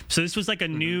thing. So this was like a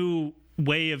new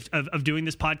way of doing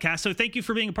this podcast. So thank you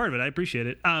for being a part of it. I appreciate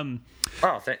it.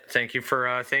 Thank you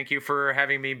for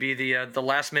having me be the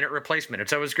last minute replacement.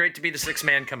 It's always great to be the sixth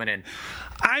man coming in.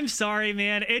 I'm sorry,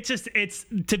 man. It's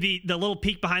to be the little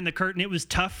peek behind the curtain. It was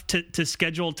tough to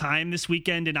schedule time this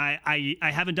weekend, and I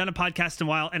haven't done a podcast in a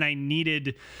while, and I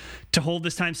needed to hold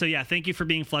this time. So yeah, thank you for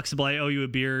being flexible. I owe you a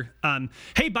beer.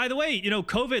 Hey, by the way,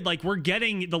 COVID, like, we're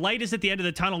getting the light is at the end of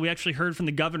the tunnel. We actually heard from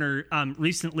the governor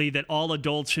recently that all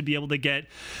adults should be able to get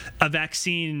a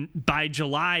vaccine by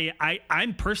July.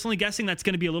 I'm personally guessing that's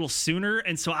going to be a little sooner.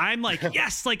 And so I'm like,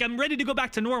 yes, like, I'm ready to go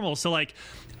back to normal. So like,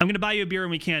 I'm going to buy you a beer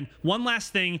when we can. One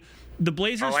last thing, the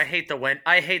Blazers. Oh, I hate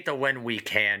the when we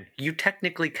can. You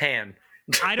technically can.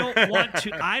 I don't want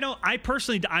to. I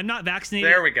personally, I'm not vaccinated.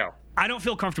 There we go. I don't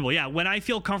feel comfortable. Yeah. When I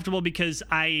feel comfortable because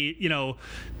I'm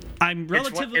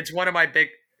relatively. It's one of my big.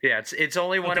 Yeah, it's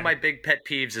only one of my big pet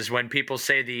peeves is when people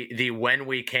say the when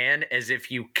we can as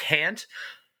if you can't.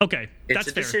 Okay, it's that's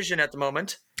a fair. decision at the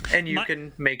moment, and you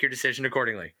can make your decision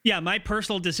accordingly. Yeah, my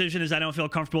personal decision is I don't feel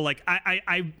comfortable. Like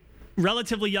I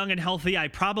relatively young and healthy, I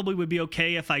probably would be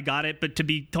okay if I got it, but to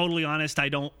be totally honest, I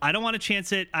don't want to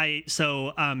chance it. I'm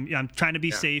trying to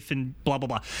be safe and blah blah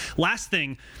blah. Last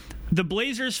thing, the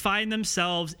Blazers find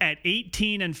themselves at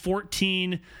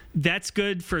 18-14. That's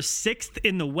good for 6th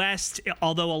in the West,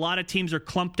 although a lot of teams are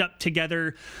clumped up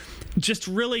together. Just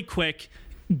really quick,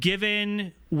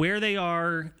 given where they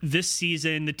are this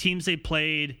season, the teams they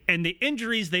played, and the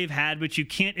injuries they've had, which you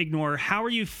can't ignore, how are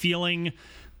you feeling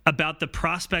about the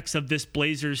prospects of this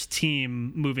Blazers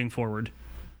team moving forward?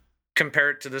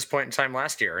 Compare it to this point in time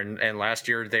last year. And last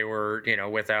year they were,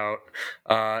 without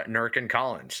Nurk and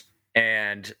Collins.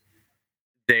 And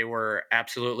they were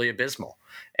absolutely abysmal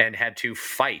and had to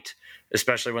fight,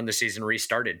 especially when the season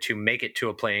restarted, to make it to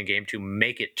a playing game, to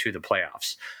make it to the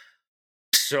playoffs.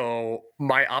 So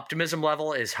my optimism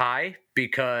level is high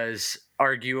because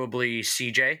arguably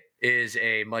CJ is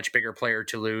a much bigger player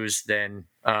to lose than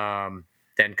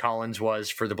Collins was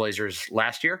for the Blazers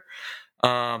last year.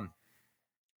 And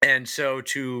so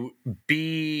to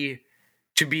be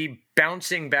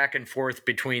bouncing back and forth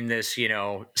between this,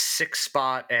 6th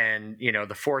spot and,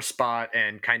 the 4th spot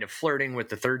and kind of flirting with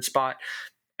the 3rd spot,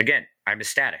 again, I'm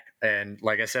ecstatic. And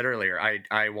like I said earlier,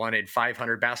 I wanted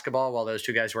 500 basketball while those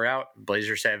two guys were out.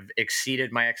 Blazers have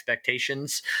exceeded my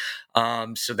expectations.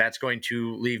 So that's going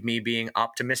to leave me being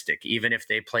optimistic, even if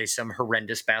they play some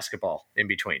horrendous basketball in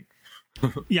between.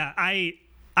 Yeah, I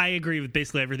agree with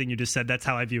basically everything you just said. That's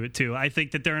how I view it too. I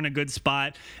think that they're in a good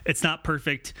spot. It's not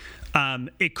perfect.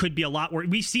 It could be a lot worse.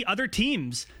 We see other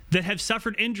teams that have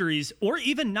suffered injuries or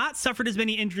even not suffered as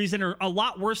many injuries and are a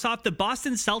lot worse off. The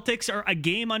Boston Celtics are a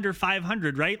game under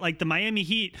 500, right? Like the Miami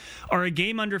Heat are a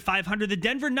game under 500. The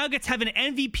Denver Nuggets have an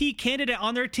MVP candidate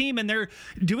on their team and they're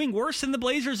doing worse than the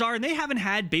Blazers are, and they haven't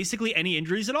had basically any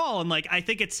injuries at all. And like, I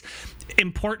think it's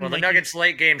important. Well, the Nuggets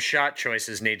late game shot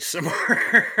choices need some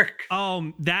work.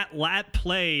 That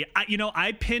play,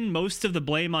 I pin most of the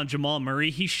blame on Jamal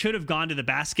Murray. He should have gone to the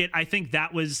basket. I think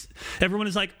everyone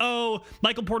is like, oh,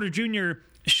 Michael Porter Jr.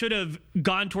 should have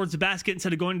gone towards the basket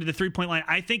instead of going to the 3-point line.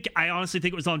 I honestly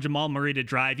think it was on Jamal Murray to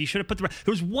drive. He should have there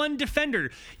was one defender.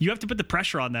 You have to put the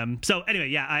pressure on them. So anyway,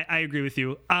 yeah, I agree with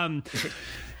you.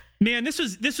 Man, this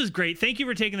was great. Thank you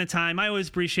for taking the time. I always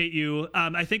appreciate you.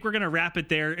 I think we're going to wrap it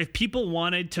there. If people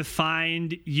wanted to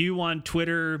find you on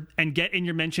Twitter and get in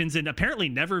your mentions and apparently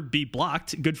never be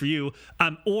blocked, good for you,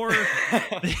 or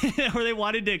they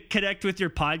wanted to connect with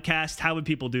your podcast, how would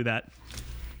people do that?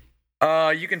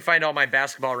 You can find all my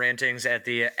basketball rantings at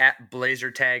the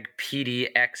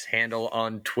 @BlazerTagPDX handle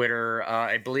on Twitter.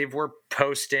 I believe we're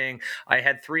posting. I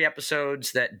had 3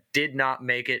 episodes that did not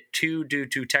make it, 2 due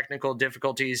to technical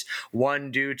difficulties, 1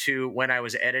 due to when I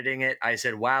was editing it, I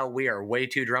said, wow, we are way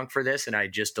too drunk for this, and I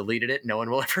just deleted it. No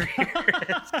one will ever hear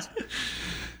it.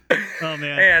 Oh,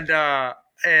 man.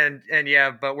 And yeah,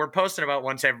 but we're posting about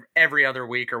once every other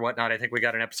week or whatnot. I think we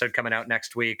got an episode coming out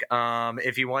next week.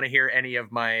 If you want to hear any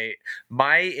of my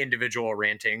individual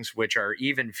rantings, which are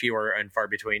even fewer and far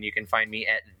between, you can find me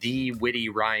at The Witty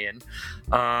Ryan.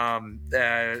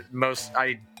 That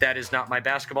is not my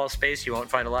basketball space. You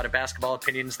won't find a lot of basketball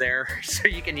opinions there, so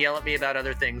you can yell at me about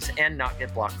other things and not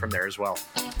get blocked from there as well.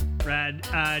 Rad.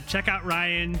 Check out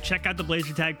Ryan. Check out the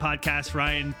Blazer Tag podcast.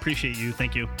 Ryan, appreciate you.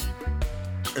 Thank you.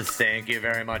 Thank you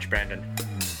very much, Brandon.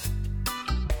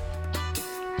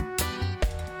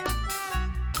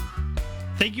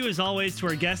 Thank you, as always, to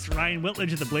our guest, Ryan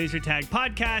Whitledge of the Blazer Tag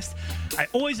podcast. I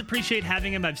always appreciate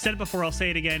having him. I've said it before, I'll say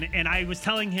it again. And I was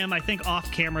telling him, I think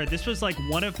off camera, this was like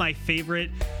one of my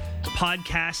favorite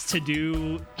podcasts to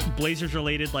do Blazers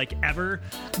related like ever,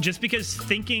 just because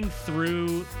thinking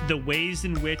through the ways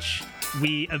in which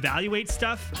we evaluate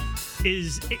stuff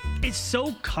is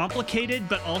so complicated,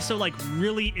 but also like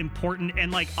really important.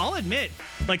 And like, I'll admit,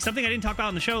 like something I didn't talk about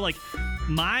on the show, like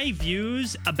my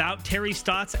views about Terry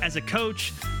Stotts as a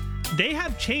coach, they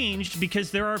have changed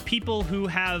because there are people who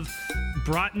have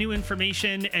brought new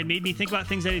information and made me think about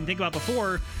things I didn't think about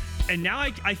before. And now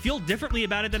I feel differently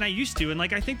about it than I used to. And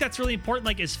like, I think that's really important.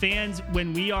 Like as fans,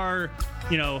 when we are,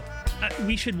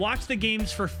 we should watch the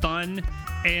games for fun.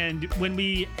 And when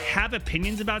we have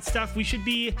opinions about stuff, we should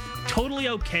be totally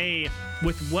okay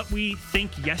with what we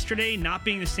think yesterday not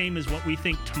being the same as what we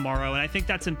think tomorrow. And I think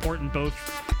that's important, both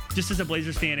just as a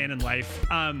Blazers fan and in life.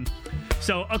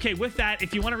 Okay, with that,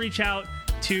 if you want to reach out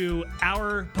to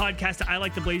our podcast, I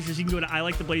Like the Blazers, you can go to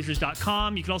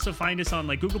iliktheblazers.com. You can also find us on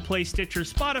like Google Play, Stitcher,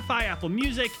 Spotify, Apple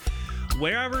Music.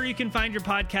 Wherever you can find your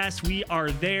podcast, we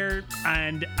are there.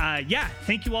 And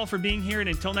thank you all for being here. And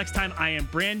until next time, I am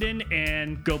Brandon,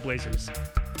 and go Blazers.